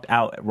 She walked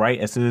out right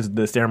as soon as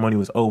the ceremony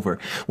was over.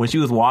 When she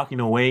was walking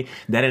away,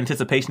 that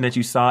anticipation that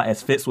you saw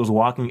as Fitz was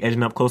walking,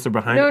 edging up closer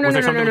behind her, was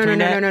there something between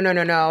that?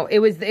 No. It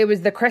was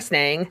the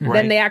christening. Right.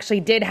 Then they actually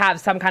did have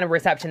some kind of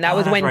reception. That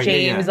was when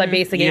James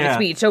basically gave a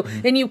speech. So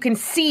then you can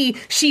see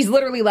she's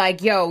literally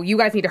like, yo, you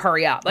guys need to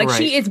hurry up. Like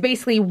she is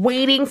basically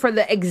waiting for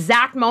the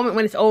exact moment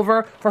when it's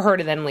over for her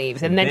to then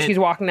leave. And then she's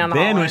walking down the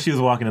hallway. Then when she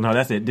was walking in the hallway,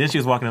 that's it. Then she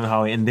was walking in the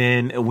hallway, and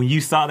then when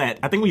you saw that,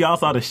 I think we all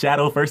saw the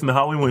shadow first in the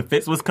hallway when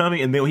Fitz was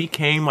coming, and then he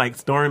came like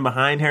storming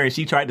behind her, and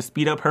she tried to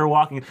speed up her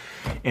walking,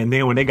 and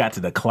then when they got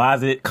to the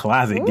closet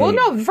gate. Well,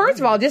 no, first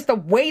of all, just the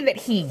way that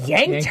he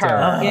yanked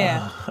her.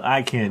 Yeah.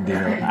 I can't deal.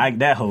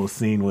 That whole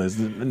scene was,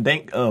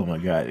 oh my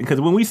God.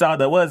 Because when we saw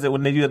that, was it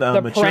when they do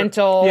the mature,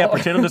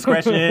 parental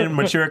discretion,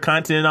 mature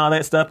content and all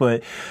that stuff,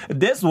 but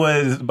this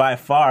was by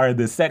far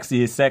the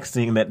sexiest sex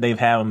scene that they've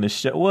had on the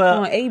show.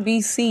 Well, on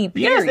ABC,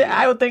 period. Yes,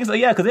 I would think so,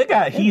 yeah, because it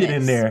got heated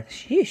in there.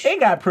 Sheesh. It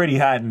got pretty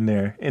hot in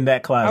there, in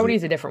that closet. I would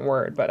use a different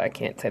word, but I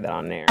can't say that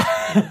on there.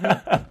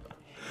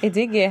 It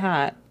did get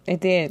hot. It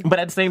did. But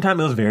at the same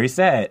time, it was very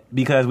sad,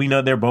 because we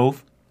know they're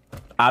both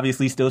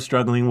obviously still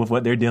struggling with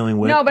what they're dealing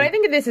with. No, but I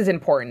think this is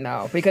important,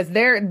 though, because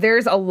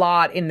there's a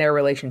lot in their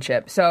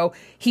relationship. So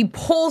he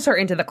pulls her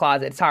into the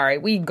closet. Sorry,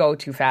 we go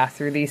too fast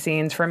through these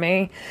scenes for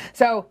me.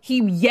 So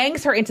he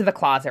yanks her into the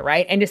closet,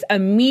 right? And just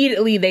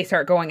immediately they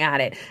start going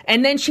at it.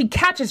 And then she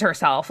catches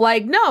herself.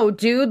 Like, no,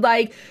 dude,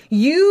 like,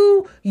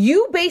 you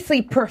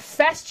basically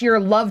professed your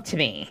love to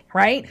me,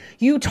 right?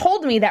 You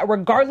told me that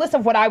regardless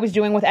of what I was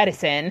doing with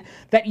Edison,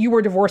 that you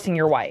were divorcing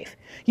your wife.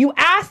 You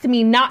asked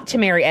me not to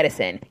marry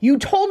Edison. You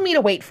told me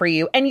to wait for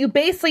you, and you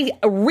basically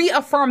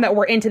reaffirmed that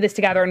we're into this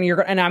together,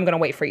 and I'm going to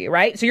wait for you,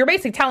 right? So you're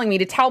basically telling me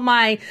to tell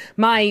my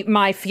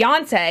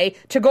fiance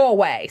to go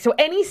away. So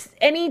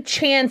any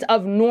chance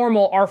of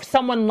normal or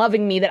someone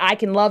loving me that I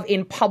can love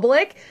in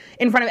public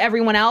in front of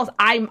everyone else,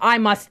 I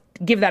must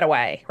give that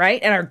away,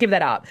 right? Or give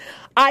that up.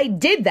 I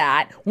did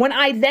that when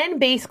I then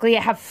basically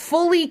have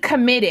fully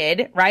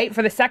committed, right,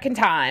 for the second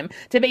time,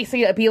 to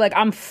basically be like,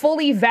 I'm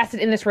fully vested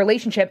in this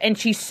relationship, and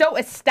she's so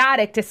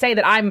ecstatic to say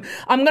that I'm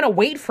going to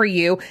wait for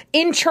you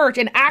in church,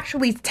 and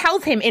actually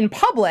tells him in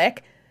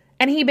public,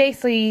 and he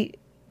basically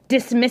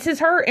dismisses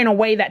her in a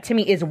way that to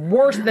me is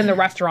worse than the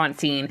restaurant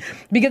scene.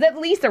 Because at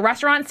least the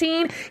restaurant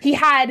scene, he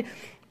had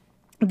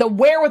the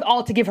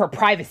wherewithal to give her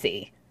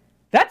privacy.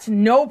 That's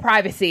no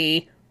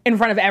privacy in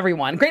front of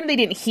everyone. Granted, they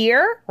didn't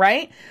hear,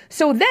 right?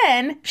 So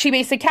then she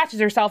basically catches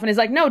herself and is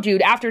like, no,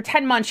 dude, after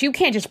 10 months, you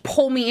can't just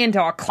pull me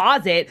into a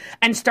closet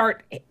and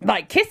start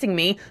like kissing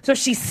me. So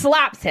she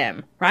slaps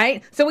him,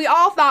 right? So we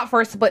all thought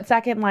for a split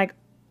second, like,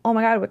 oh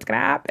my God, what's going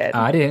to happen?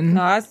 I didn't.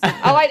 No, I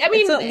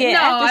mean, no,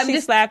 after she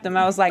slapped him,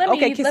 I was like,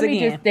 okay, kiss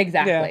again.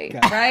 Exactly,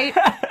 right?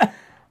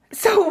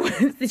 So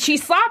she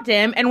slapped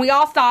him, and we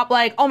all stopped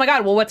like, oh my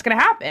God, well, what's going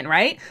to happen,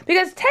 right?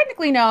 Because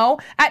technically, no,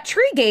 at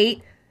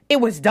Treegate,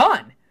 it was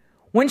done.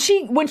 When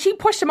she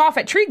pushed him off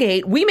at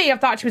Treegate, we may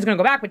have thought she was going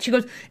to go back, but she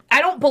goes,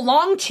 I don't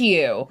belong to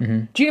you. Do you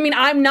know what I mean?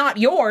 I'm not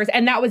yours.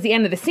 And that was the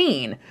end of the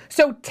scene.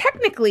 So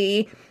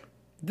technically,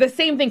 the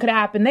same thing could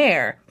happen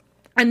there.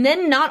 And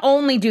then not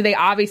only do they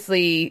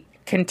obviously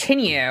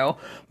continue,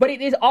 but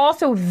it is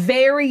also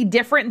very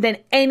different than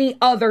any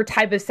other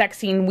type of sex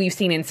scene we've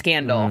seen in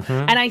Scandal.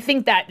 And I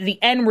think that the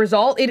end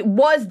result, it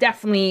was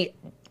definitely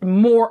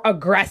more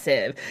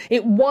aggressive.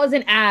 It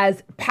wasn't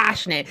as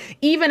passionate.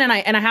 Even, and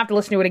I have to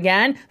listen to it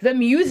again, the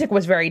music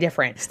was very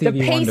different. The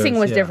pacing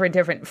was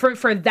different.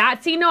 For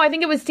that scene, no, I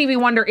think it was Stevie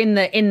Wonder in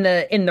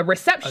the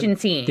reception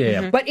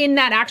scene. But in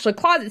that actual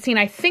closet scene,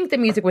 I think the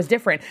music was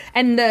different.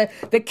 And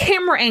the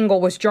camera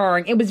angle was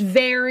jarring. It was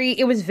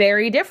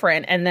very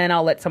different. And then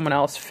I'll let someone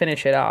else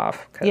finish it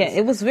off. Yeah,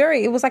 it was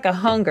like a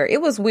hunger.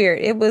 It was weird.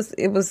 It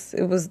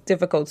was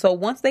difficult. So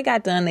once they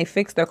got done, they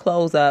fixed their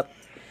clothes up.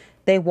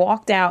 They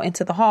walked out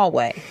into the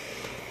hallway.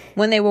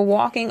 When they were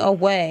walking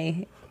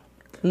away,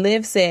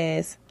 Liv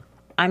says,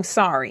 I'm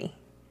sorry.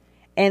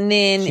 And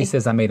then she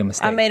says, I made a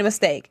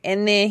mistake.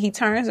 And then he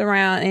turns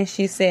around and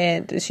she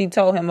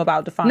told him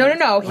about defiance.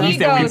 No. He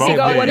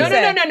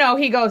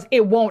goes,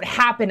 it won't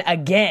happen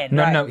again.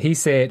 No. He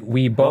said,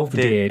 we both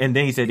did. And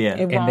then he said, yeah.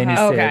 And then he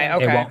said,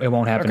 it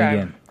won't happen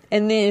again.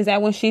 And then is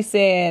that when she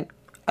said,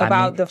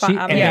 about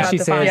defiance.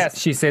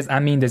 She says, I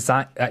mean she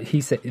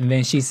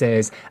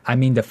says, I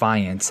mean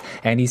defiance.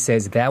 And he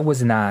says, that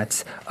was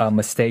not a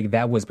mistake,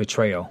 that was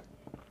betrayal.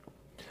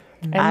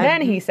 And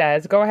then he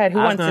says, go ahead, who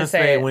wants to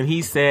say it? When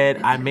he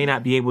said, I may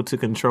not be able to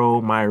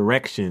control my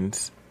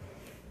erections.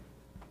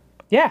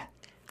 Yeah.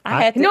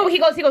 He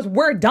goes,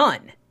 we're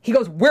done. He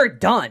goes, we're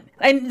done.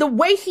 And the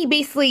way he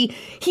basically,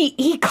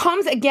 he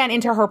comes again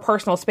into her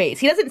personal space.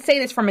 He doesn't say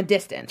this from a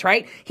distance,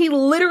 right? He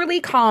literally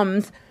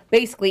comes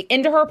basically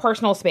into her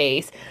personal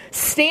space,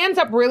 stands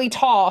up really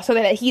tall so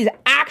that he's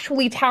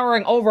actually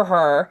towering over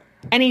her,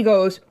 and he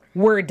goes,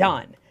 we're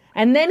done.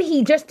 And then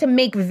he, just to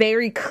make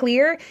very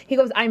clear, he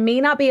goes, I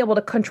may not be able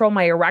to control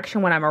my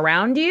erection when I'm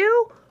around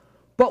you,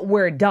 but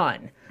we're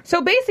done.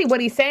 So basically what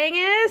he's saying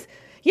is,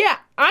 yeah,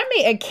 I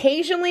may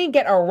occasionally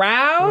get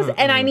aroused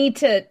and I need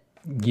to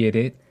get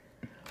it,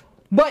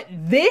 but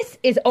this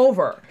is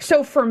over.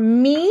 So for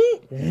me,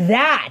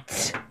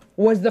 that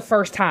was the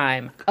first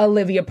time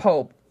Olivia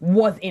Pope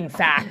was in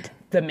fact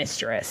the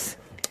mistress.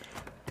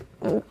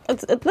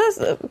 Let's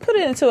put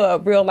it into a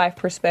real life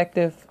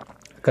perspective.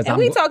 And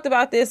we talked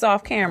about this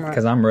off camera.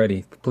 Because I'm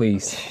ready,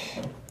 please.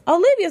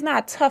 Olivia's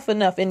not tough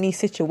enough in these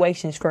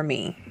situations for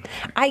me.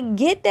 I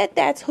get that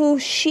that's who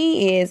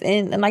she is.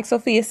 And like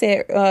Sophia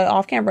said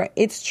off camera,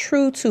 it's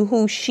true to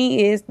who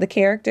she is, the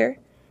character.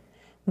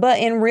 But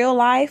in real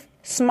life,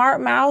 smart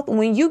mouth,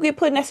 when you get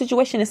put in that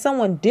situation and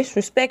someone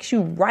disrespects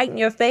you right in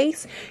your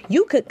face,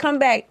 you could come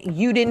back.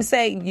 You didn't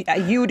say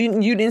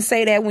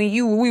that when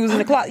we was in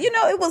the closet. You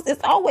know,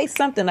 it's always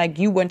something like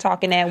you weren't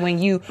talking that when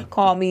you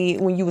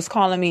was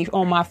calling me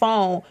on my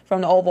phone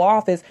from the Oval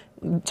Office,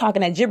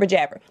 talking that jibber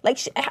jabber. Like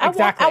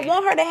I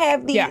want her to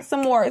have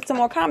some more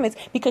comments,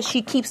 because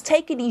she keeps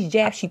taking these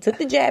jabs. She took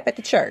the jab at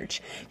the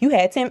church. You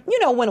had Tim. You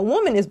know, when a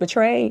woman is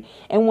betrayed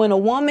and when a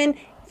woman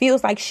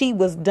feels like she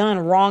was done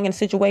wrong in a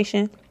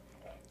situation,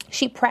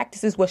 she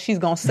practices what she's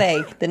going to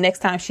say the next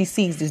time she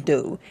sees this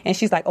dude. And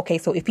she's like, okay,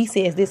 so if he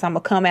says this, I'm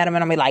going to come at him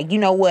and I'm going to be like, you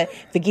know what?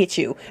 Forget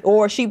you.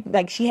 Or she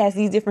has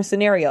these different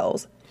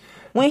scenarios.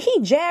 When he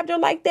jabbed her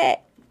like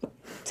that,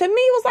 to me, it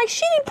was like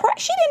she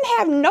didn't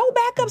have no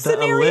backup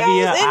scenarios in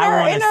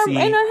her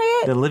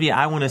head. The Olivia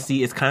I want to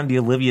see is kind of the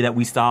Olivia that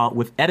we saw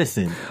with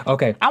Edison.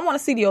 Okay. I want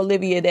to see the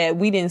Olivia that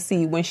we didn't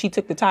see when she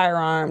took the tire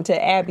arm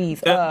to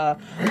Abby's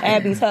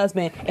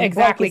husband. And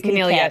exactly,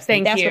 Cornelia.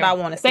 That's what I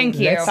want to see. Thank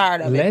you.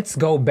 Let's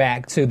go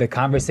back to the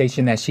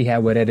conversation that she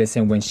had with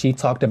Edison when she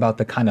talked about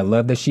the kind of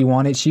love that she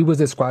wanted. She was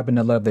describing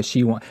the love that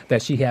she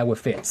had with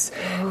Fitz.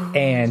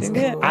 And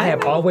I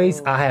have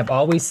always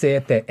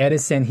said that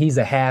Edison, he's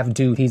a half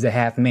dude, he's a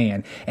half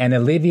man, and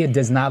Olivia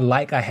does not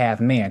like a half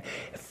man.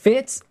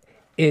 Fitz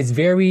is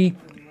very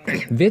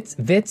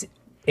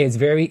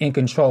in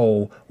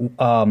control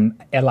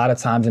a lot of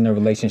times in the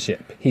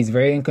relationship. He's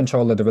very in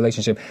control of the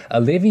relationship.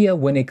 Olivia,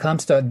 when it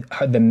comes to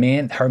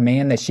her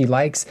man that she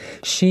likes,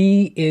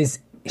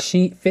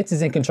 Fitz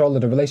is in control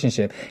of the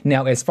relationship.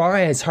 Now, as far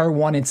as her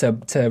wanting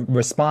to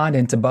respond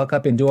and to buck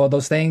up and do all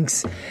those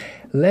things,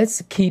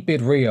 let's keep it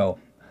real.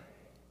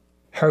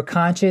 Her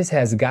conscience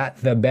has got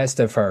the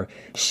best of her.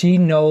 She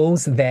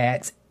knows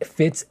that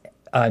Fitz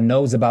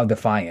knows about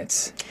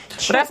defiance.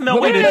 But that's no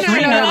way to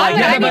treat her like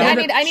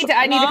that. I need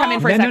to come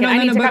in for a second.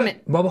 I need to come in.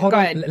 Hold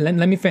on.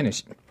 Let me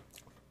finish.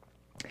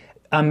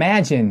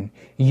 Imagine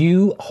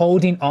you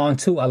holding on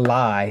to a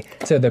lie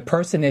to the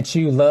person that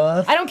you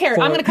love. I don't care.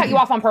 I'm going to cut you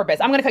off on purpose.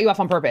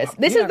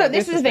 This is the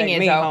thing, is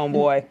though.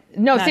 Homeboy.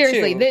 No, not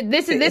seriously.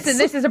 This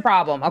is a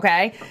problem.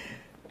 Okay,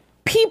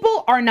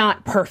 people are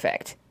not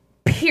perfect.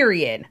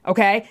 period.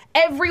 Okay?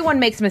 Everyone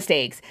makes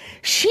mistakes.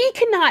 She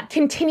cannot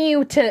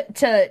continue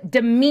to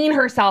demean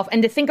herself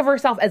and to think of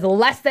herself as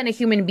less than a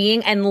human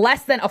being and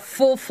less than a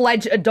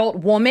full-fledged adult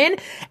woman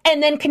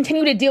and then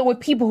continue to deal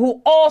with people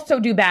who also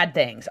do bad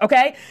things.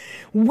 Okay?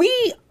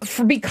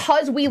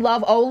 Because we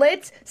love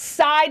Olitz,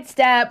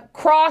 sidestep,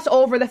 cross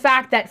over the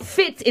fact that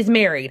Fitz is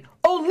married.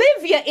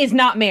 Olivia is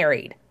not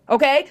married.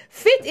 Okay?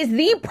 Fitz is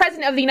the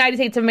president of the United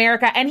States of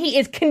America, and he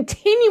is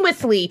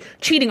continuously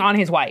cheating on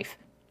his wife.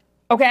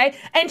 Okay?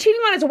 And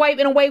cheating on his wife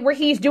in a way where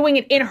he's doing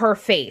it in her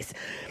face.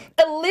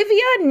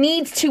 Olivia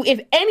needs to, if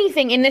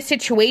anything in this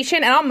situation,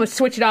 and I'm going to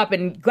switch it up,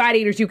 and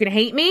gladiators, you can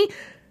hate me.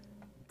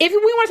 If we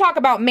want to talk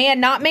about man,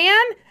 not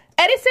man,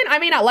 Edison, I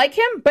may not like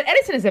him, but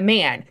Edison is a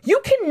man. You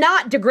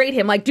cannot degrade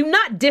him. Like, do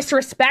not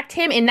disrespect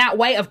him in that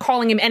way of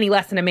calling him any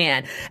less than a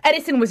man.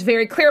 Edison was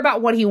very clear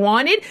about what he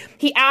wanted.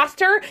 He asked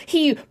her.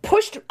 He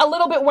pushed a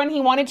little bit when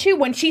he wanted to.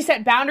 When she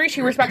set boundaries,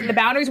 she respected the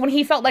boundaries. When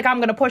he felt like I'm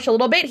going to push a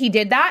little bit, he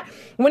did that.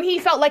 When he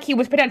felt like he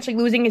was potentially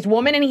losing his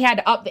woman and he had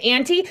to up the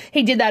ante,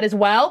 he did that as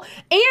well.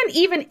 And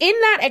even in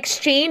that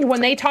exchange,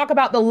 when they talk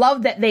about the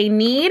love that they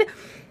need,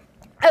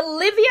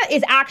 Olivia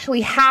is actually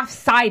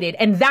half-sided,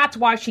 and that's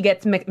why she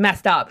gets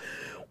messed up.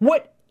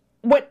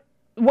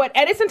 What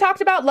Edison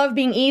talked about, love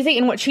being easy,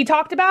 and what she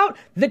talked about,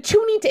 the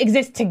two need to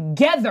exist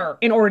together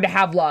in order to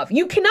have love.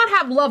 You cannot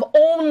have love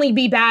only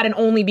be bad and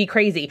only be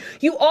crazy.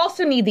 You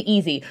also need the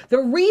easy. The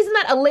reason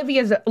that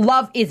Olivia's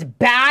love is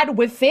bad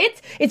with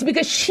Fitz is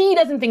because she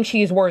doesn't think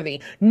she is worthy.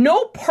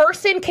 No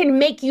person can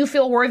make you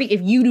feel worthy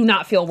if you do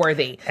not feel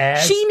worthy.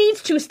 She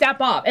needs to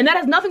step up, and that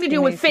has nothing to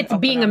do with Fitz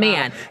being a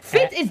man.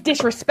 Fitz is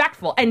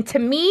disrespectful, and to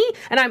me,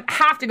 and I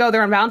have to go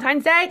there on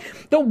Valentine's Day,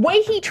 the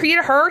way he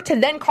treated her to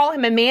then call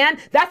him a man,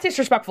 that's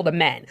disrespectful to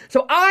men.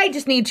 So I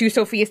just need to,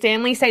 Sophia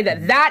Stanley, say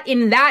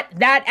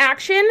that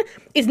action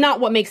is not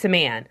what makes a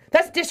man.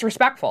 That's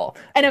disrespectful.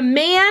 And a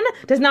man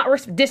does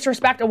not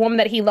disrespect a woman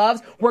that he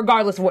loves,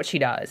 regardless of what she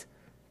does.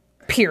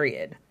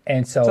 Period.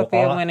 And so,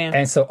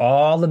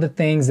 all of the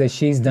things that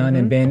she's done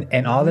and been,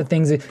 and all the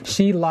things that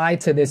she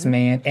lied to this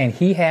man, and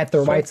he had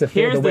the right to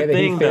feel the way that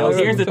he feels.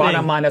 Here's the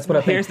bottom line, that's what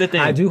I think. Here's the thing.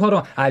 I do.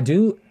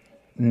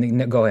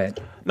 Go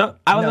ahead. No,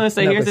 I was going to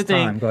say, here's the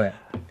thing. Go ahead.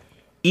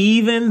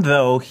 Even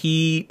though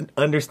he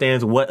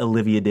understands what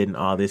Olivia did and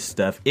all this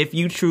stuff, if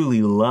you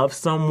truly love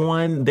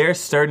someone, there's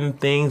certain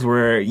things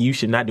where you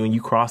should not do and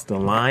you cross the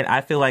line. I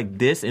feel like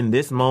in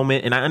this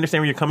moment, and I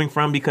understand where you're coming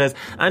from, because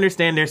I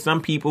understand there's some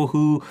people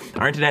who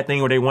are into that thing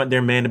where they want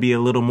their man to be a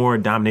little more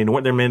dominating,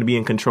 want their man to be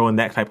in control and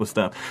that type of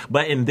stuff.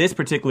 But in this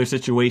particular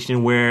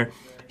situation where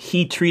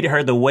he treated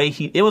her the way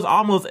it was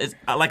almost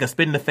like a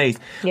spit in the face.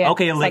 Yeah,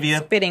 okay, Olivia,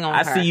 like spitting on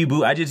I her. see you,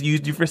 boo. I just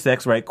used you for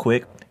sex right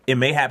quick. It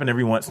may happen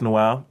every once in a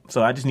while,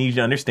 so I just need you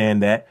to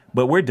understand that.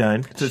 But we're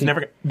done. So it's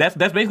never. That's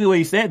basically what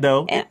he said,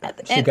 though.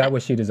 She got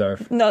what she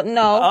deserved. No, she didn't.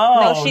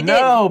 No, she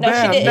didn't.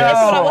 Bam,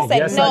 That's what I would say.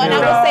 Yes, and I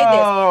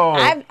do. would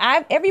say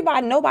this.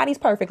 Everybody, nobody's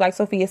perfect, like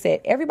Sophia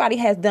said. Everybody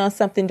has done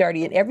something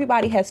dirty, and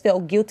everybody has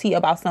felt guilty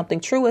about something.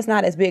 True, it's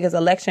not as big as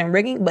election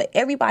rigging, but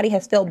everybody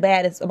has felt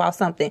bad about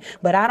something.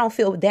 But I don't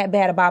feel that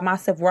bad about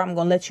myself where I'm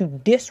going to let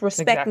you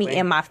disrespect me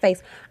in my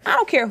face. I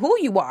don't care who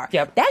you are.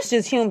 Yep. That's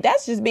just human.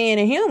 That's just being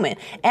a human.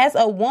 As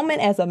a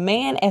woman, as a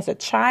man, as a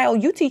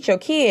child, you teach your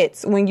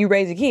kids when you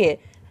raise a kid,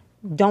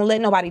 don't let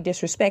nobody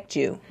disrespect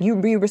you. You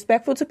be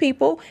respectful to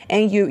people,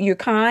 and you're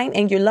kind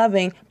and you're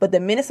loving. But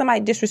the minute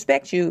somebody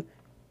disrespects you,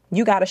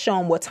 you got to show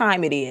them what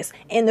time it is.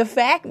 And the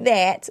fact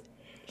that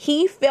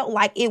he felt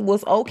like it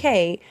was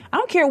okay, I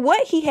don't care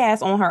what he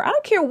has on her. I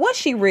don't care what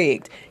she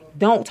rigged.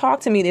 Don't talk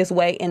to me this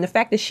way. And the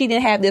fact that she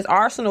didn't have this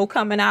arsenal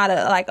coming out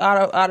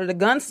of the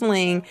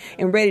gunsling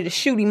and ready to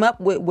shoot him up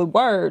with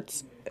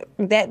words.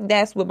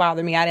 That's what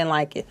bothered me. I didn't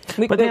like it.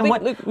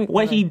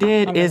 What he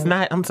did is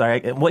not. I'm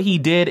sorry. What he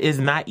did is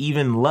not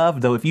even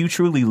love, though. If you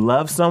truly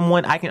love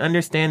someone, I can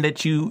understand that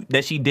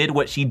she did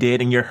what she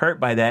did, and you're hurt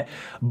by that.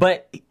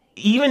 But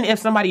even if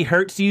somebody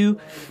hurts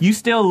you, you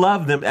still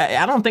love them.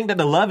 I don't think that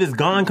the love is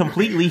gone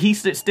completely. He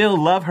still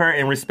love her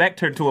and respect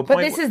her to a point.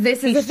 But this is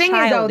the thing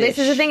is, though. This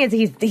is the thing is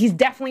he's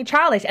definitely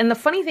childish. And the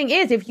funny thing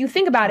is, if you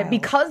think about it,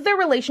 because their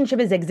relationship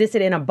has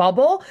existed in a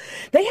bubble,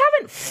 they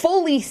haven't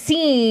fully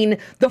seen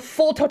the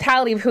full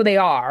totality of who they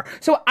are.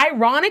 So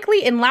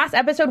ironically, in last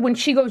episode, when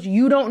she goes,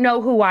 "You don't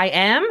know who I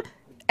am,"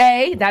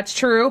 that's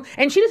true.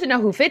 And she doesn't know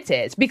who Fitz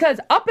is. Because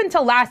up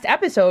until last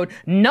episode,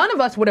 none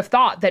of us would have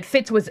thought that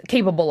Fitz was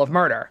capable of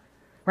murder.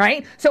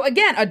 Right? So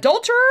again,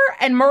 adulterer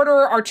and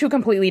murderer are two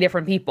completely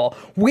different people.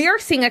 We're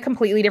seeing a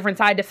completely different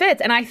side to Fitz.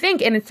 And I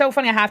think, and it's so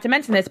funny I have to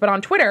mention this, but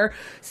on Twitter,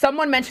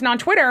 someone mentioned on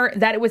Twitter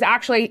that it was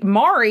actually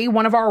Mari,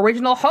 one of our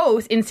original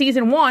hosts in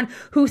season 1,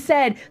 who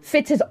said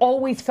Fitz has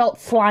always felt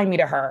slimy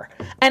to her.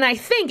 And I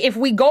think if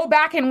we go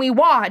back and we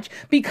watch,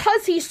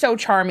 because he's so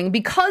charming,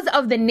 because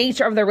of the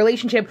nature of their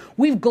relationship,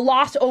 we've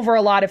glossed over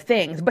a lot of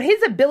things. But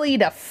his ability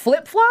to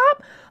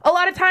flip-flop a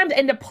lot of times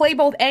and to play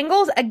both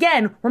angles,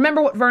 again,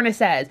 remember what Verna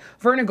says.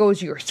 Verna goes,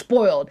 you're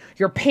spoiled,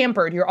 you're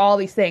pampered, you're all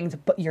these things,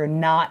 but you're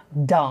not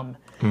dumb.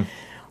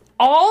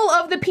 all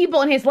of the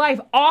people in his life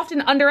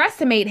often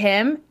underestimate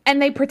him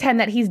and they pretend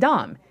that he's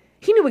dumb.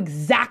 He knew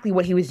exactly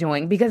what he was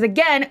doing because,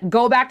 again,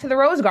 go back to the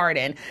Rose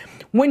Garden.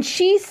 When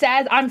she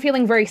says, I'm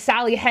feeling very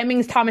Sally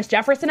Hemings, Thomas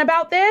Jefferson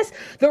about this,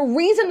 the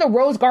reason the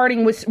Rose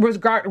Garden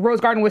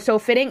was so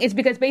fitting is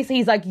because basically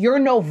he's like, you're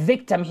no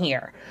victim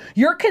here.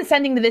 You're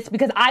consenting to this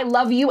because I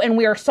love you and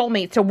we are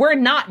soulmates. So we're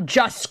not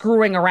just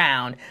screwing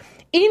around.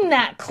 In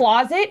that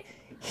closet,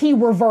 he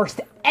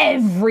reversed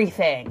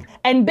everything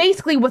and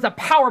basically was a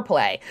power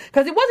play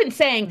because it wasn't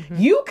saying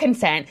you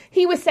consent.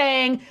 He was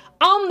saying,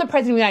 I'm the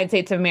president of the United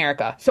States of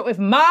America. So if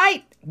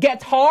my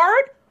gets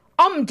hard,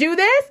 I'm gonna do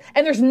this,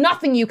 and there's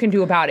nothing you can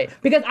do about it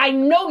because I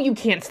know you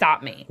can't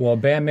stop me. Well,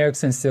 Bam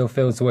Erickson still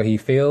feels what he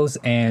feels,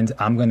 and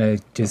I'm gonna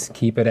just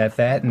keep it at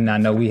that. And I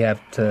know we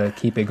have to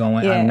keep it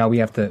going. Yeah. I know we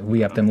have to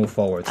move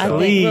forward. So. I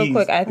think real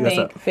quick, I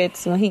think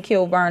Fitz, when he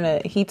killed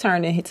Verna, he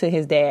turned into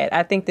his dad.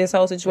 I think this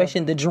whole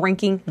situation, the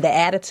drinking, the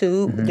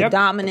attitude, the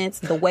dominance,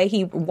 the way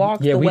he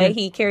walks, the way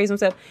he carries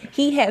himself,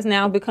 he has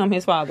now become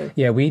his father.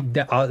 Yeah, we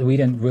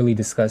didn't really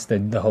discuss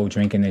the whole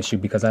drinking issue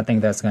because I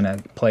think that's gonna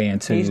play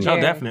into.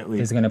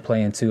 Definitely. It's gonna play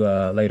into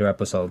later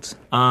episodes.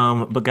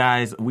 But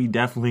guys, we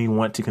definitely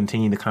want to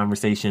continue the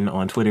conversation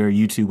on Twitter,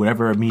 YouTube,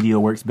 whatever media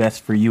works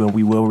best for you, and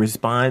we will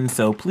respond.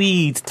 So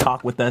please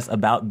talk with us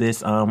about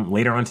this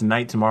later on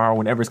tonight, tomorrow,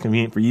 whenever it's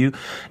convenient for you.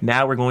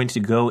 Now we're going to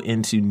go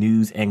into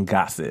news and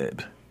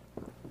gossip.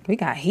 We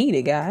got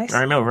heated, guys.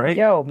 I know, right?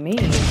 Yo, me.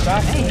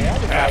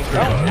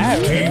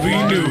 AfterBuzz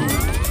TV News.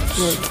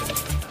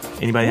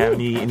 Anybody have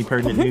any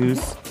pertinent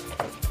news?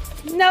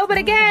 No, but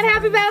again,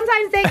 happy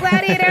Valentine's Day,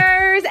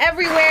 gladiators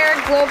everywhere,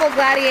 global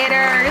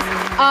gladiators.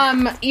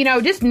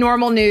 Just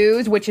normal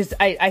news, which is,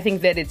 I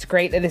think that it's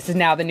great that this is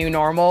now the new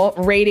normal.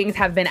 Ratings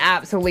have been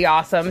absolutely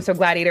awesome. So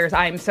gladiators,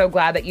 I'm so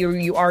glad that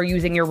you are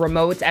using your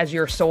remotes as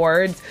your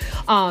swords.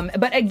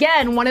 But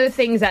again, one of the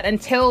things that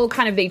until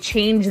kind of they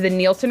change the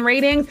Nielsen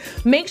ratings,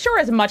 make sure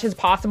as much as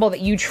possible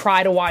that you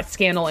try to watch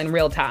Scandal in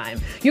real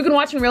time. You can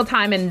watch in real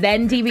time and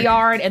then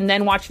DVR it and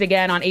then watch it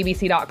again on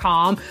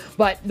ABC.com.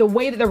 But the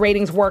way that the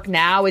ratings work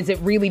now is it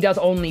really does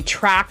only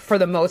track for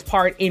the most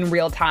part in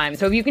real time.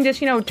 So if you can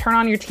just, turn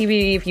on your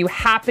TV if you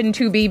happen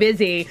to be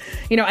busy,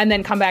 and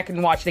then come back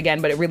and watch it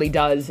again. But it really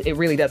does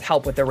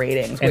help with the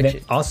ratings. And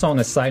then also on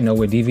a side note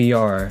with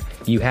DVR,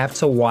 you have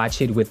to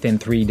watch it within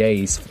 3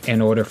 days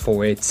in order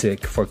for it to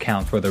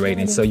count for the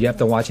ratings. So you have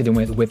to watch it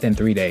within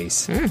 3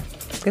 days.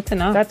 Good to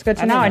know. That's good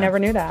to know. I never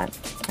knew that.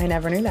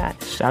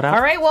 Shout out.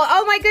 All right. Well,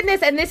 oh my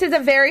goodness. And this is a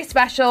very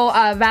special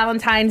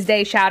Valentine's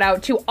Day shout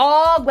out to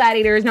all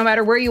gladiators, no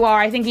matter where you are.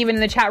 I think even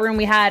in the chat room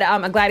we had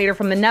a gladiator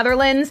from the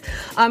Netherlands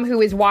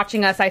who is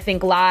watching us, I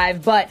think,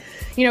 live. But,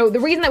 the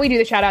reason that we do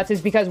the shout outs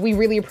is because we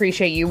really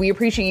appreciate you. We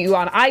appreciate you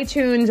on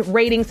iTunes,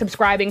 rating,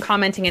 subscribing,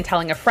 commenting, and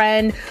telling a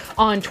friend.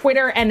 On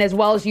Twitter and as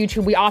well as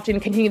YouTube, we often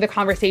continue the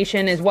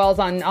conversation as well as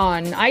on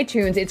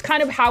iTunes. It's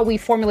kind of how we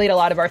formulate a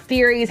lot of our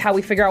theories, how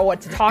we figure out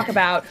what to talk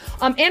about.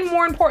 And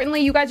more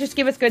importantly, you guys just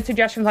give us good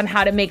suggestions on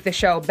how to make the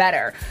show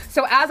better.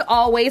 So as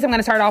always, I'm going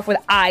to start off with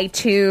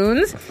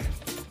iTunes.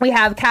 We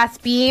have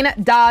Caspine,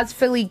 Dawes,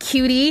 Philly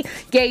Cutie,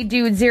 Gay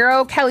Dude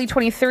 0, Kelly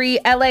 23,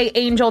 LA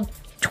Angel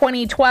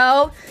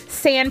 2012,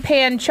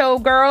 Sanpan Cho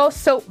Girl,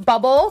 Soap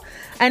Bubble.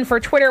 And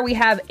for Twitter, we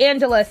have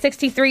Angela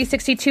 63,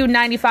 62,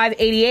 95,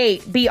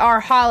 88,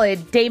 BR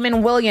Hollid,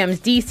 Damon Williams,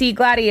 DC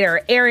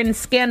Gladiator, Aaron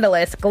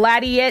Scandalous,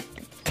 Gladiate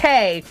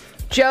K,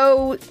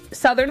 Joe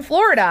Southern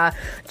Florida,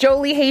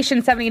 Jolie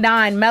Haitian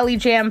 79, Melly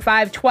Jam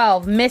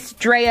 512, Miss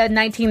Drea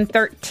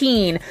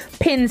 1913,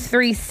 Pins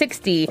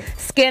 360,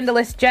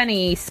 Scandalous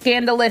Jenny,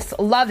 Scandalous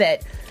Love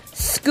It,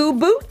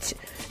 Scooboot,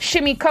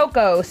 Shimmy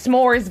Coco,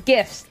 S'mores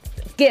Gifts,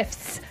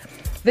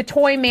 The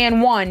Toy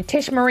Man 1,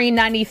 Tish Marie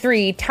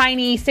 93,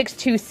 Tiny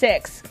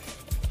 626.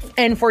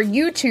 And for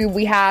YouTube,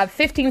 we have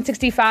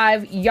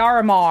 1565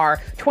 Yaramar,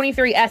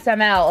 23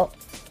 SML,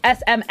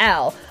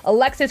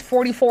 Alexis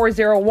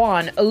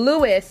 4401,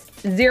 Lewis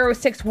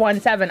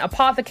 0617,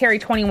 Apothecary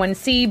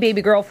 21C,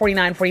 Baby Girl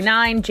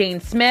 4949, Jane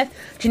Smith,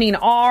 Janine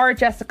R,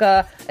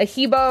 Jessica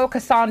Ahibo,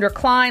 Cassandra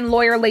Klein,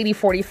 Lawyer Lady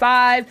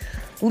 45,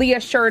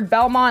 Leah Sherd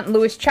Belmont,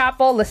 Louis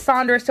Chappell,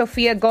 Lysandra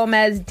Sophia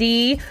Gomez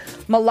D,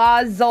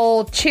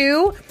 Malazol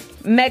 2,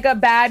 Mega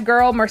Bad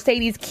Girl,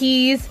 Mercedes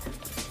Keys,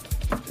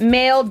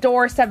 Mail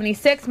Door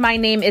 76, My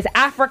Name is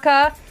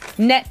Africa,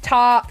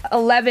 Netta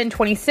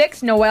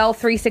 1126, Noel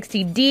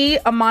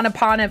 360D,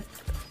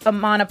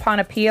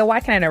 Amanapanapia. Why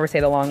can I never say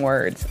the long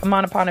words?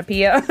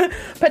 Amanapanapia.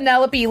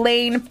 Penelope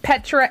Lane,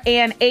 Petra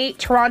Ann 8,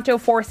 Toronto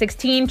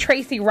 416,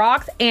 Tracy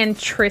Rocks, and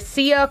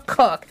Tricia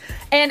Cook.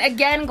 And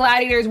again,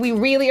 gladiators, we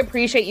really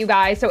appreciate you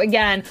guys. So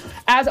again,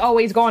 as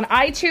always, go on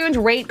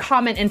iTunes, rate,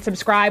 comment, and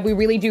subscribe. We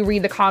really do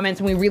read the comments,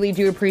 and we really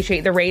do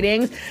appreciate the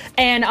ratings.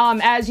 And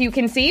as you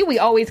can see, we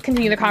always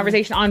continue the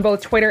conversation on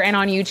both Twitter and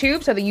on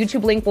YouTube. So the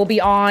YouTube link will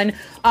be on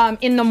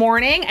in the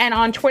morning. And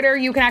on Twitter,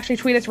 you can actually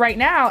tweet us right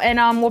now,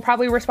 and we'll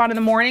probably respond in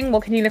the morning. morning.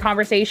 We'll continue the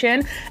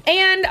conversation.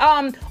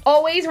 And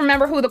always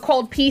remember who the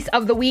cold piece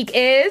of the week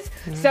is.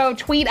 So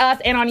tweet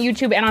us and on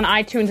YouTube and on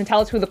iTunes and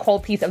tell us who the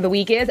cold piece of the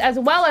week is, as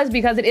well as,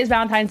 because it is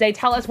Valentine's Day,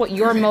 tell us what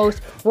your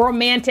most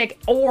romantic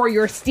or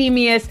your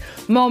steamiest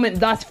moment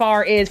thus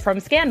far is from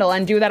Scandal,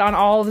 and do that on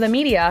all of the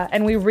media.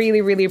 And we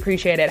really, really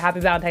appreciate it. Happy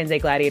Valentine's Day,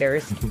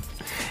 gladiators.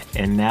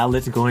 And now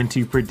let's go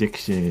into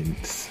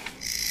predictions.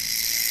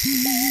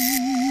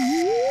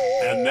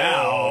 And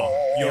now,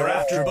 your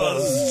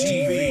AfterBuzz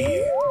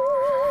TV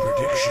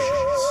predictions.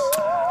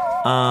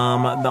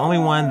 The only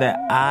one that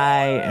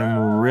I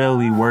am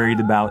really worried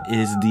about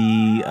is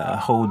the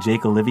whole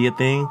Jake Olivia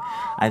thing.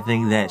 I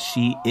think that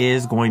she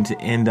is going to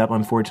end up,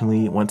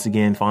 unfortunately, once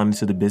again, falling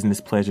into the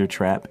business pleasure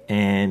trap,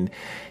 and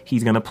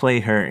he's going to play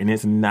her, and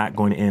it's not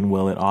going to end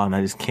well at all, and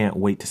I just can't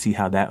wait to see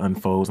how that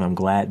unfolds. I'm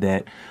glad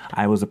that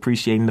I was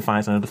appreciating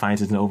Defiance. I know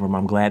Defiance isn't over, but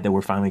I'm glad that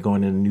we're finally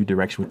going in a new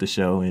direction with the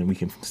show, and we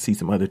can see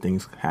some other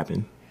things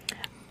happen.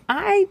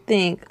 I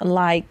think,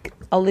 like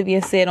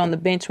Olivia said on the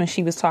bench when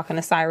she was talking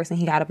to Cyrus and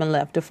he got up and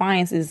left,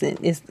 Defiance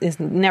is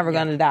never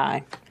going to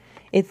die.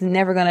 It's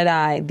never going to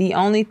die. The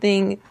only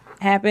thing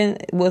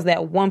happened was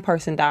that one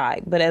person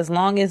died. But as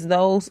long as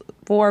those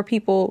 4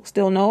 people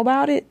still know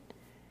about it,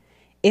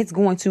 it's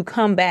going to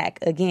come back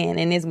again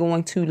and it's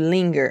going to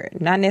linger.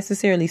 Not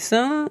necessarily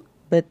soon,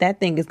 but that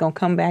thing is going to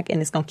come back and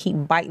it's going to keep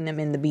biting them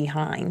in the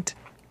behind.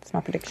 That's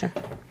my prediction.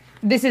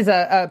 This is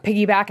a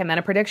piggyback and then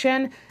a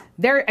prediction.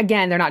 They're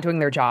not doing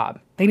their job.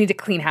 They need to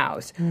clean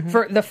house.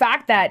 For the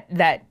fact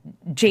that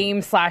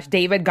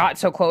James/David got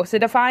so close to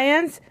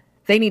Defiance,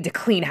 they need to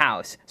clean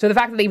house. So the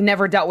fact that they've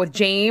never dealt with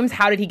James,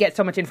 how did he get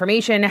so much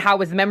information? How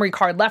was the memory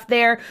card left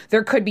there?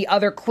 There could be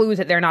other clues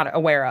that they're not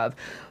aware of.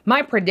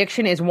 My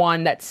prediction is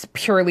one that's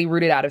purely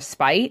rooted out of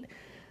spite.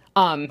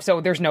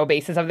 So there's no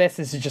basis of this.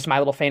 This is just my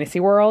little fantasy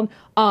world.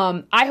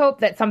 I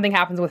hope that something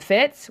happens with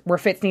Fitz, where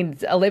Fitz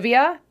needs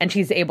Olivia, and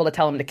she's able to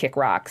tell him to kick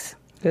rocks.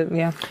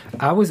 Yeah.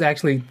 I was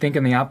actually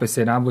thinking the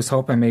opposite. I was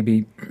hoping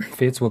maybe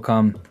Fitz will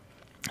come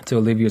to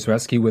Olivia's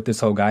rescue with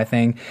this whole guy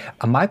thing.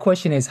 My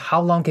question is,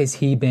 how long has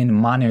he been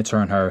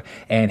monitoring her?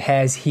 And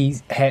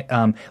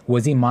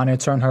was he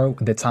monitoring her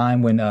the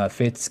time when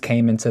Fitz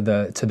came into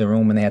the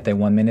room and they had that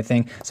 1 minute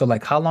thing? So,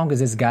 like, how long has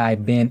this guy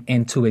been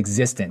into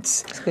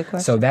existence? That's a good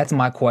question. So that's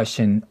my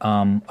question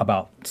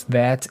about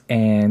that.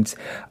 And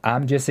I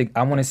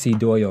want to see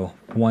Doyle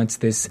once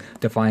this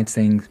Defiance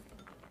thing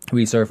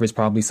resurface,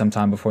 probably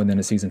sometime before the end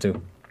of season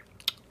 2.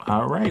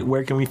 All right,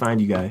 where can we find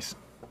you guys?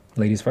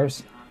 Ladies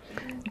first.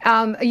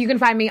 You can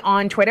find me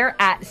on Twitter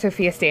at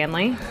Sophia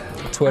Stanley.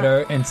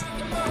 Twitter and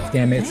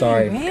damn it,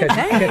 sorry.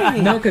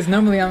 Because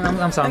normally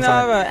I'm sorry.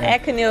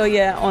 At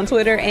Cornelia on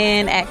Twitter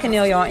and at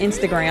Cornelia on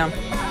Instagram.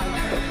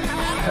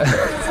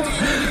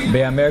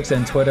 Bay America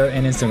on Twitter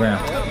and Instagram.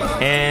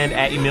 And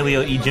at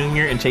Emilio E.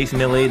 Jr. and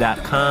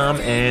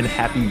ChaseMille.com. And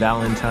happy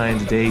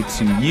Valentine's Day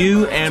to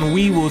you. And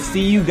we will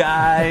see you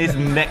guys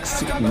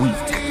next week.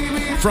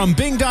 From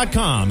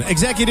Bing.com,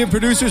 executive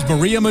producers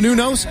Maria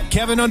Menounos,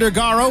 Kevin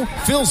Undergaro,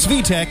 Phil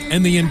Svitek,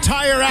 and the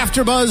entire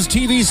AfterBuzz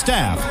TV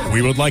staff,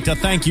 we would like to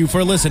thank you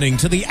for listening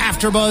to the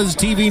AfterBuzz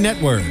TV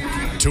network.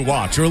 To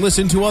watch or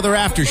listen to other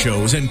after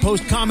shows and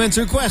post comments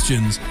or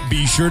questions,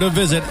 be sure to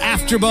visit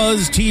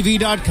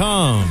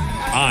AfterBuzzTV.com.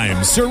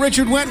 I'm Sir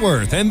Richard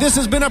Wentworth, and this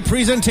has been a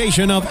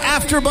presentation of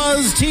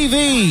AfterBuzz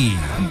TV.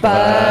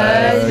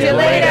 Buzz you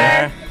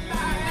later.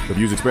 The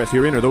views expressed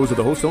herein are those of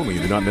the hosts only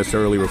and do not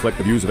necessarily reflect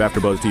the views of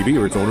AfterBuzz TV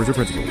or its owners or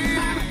principals.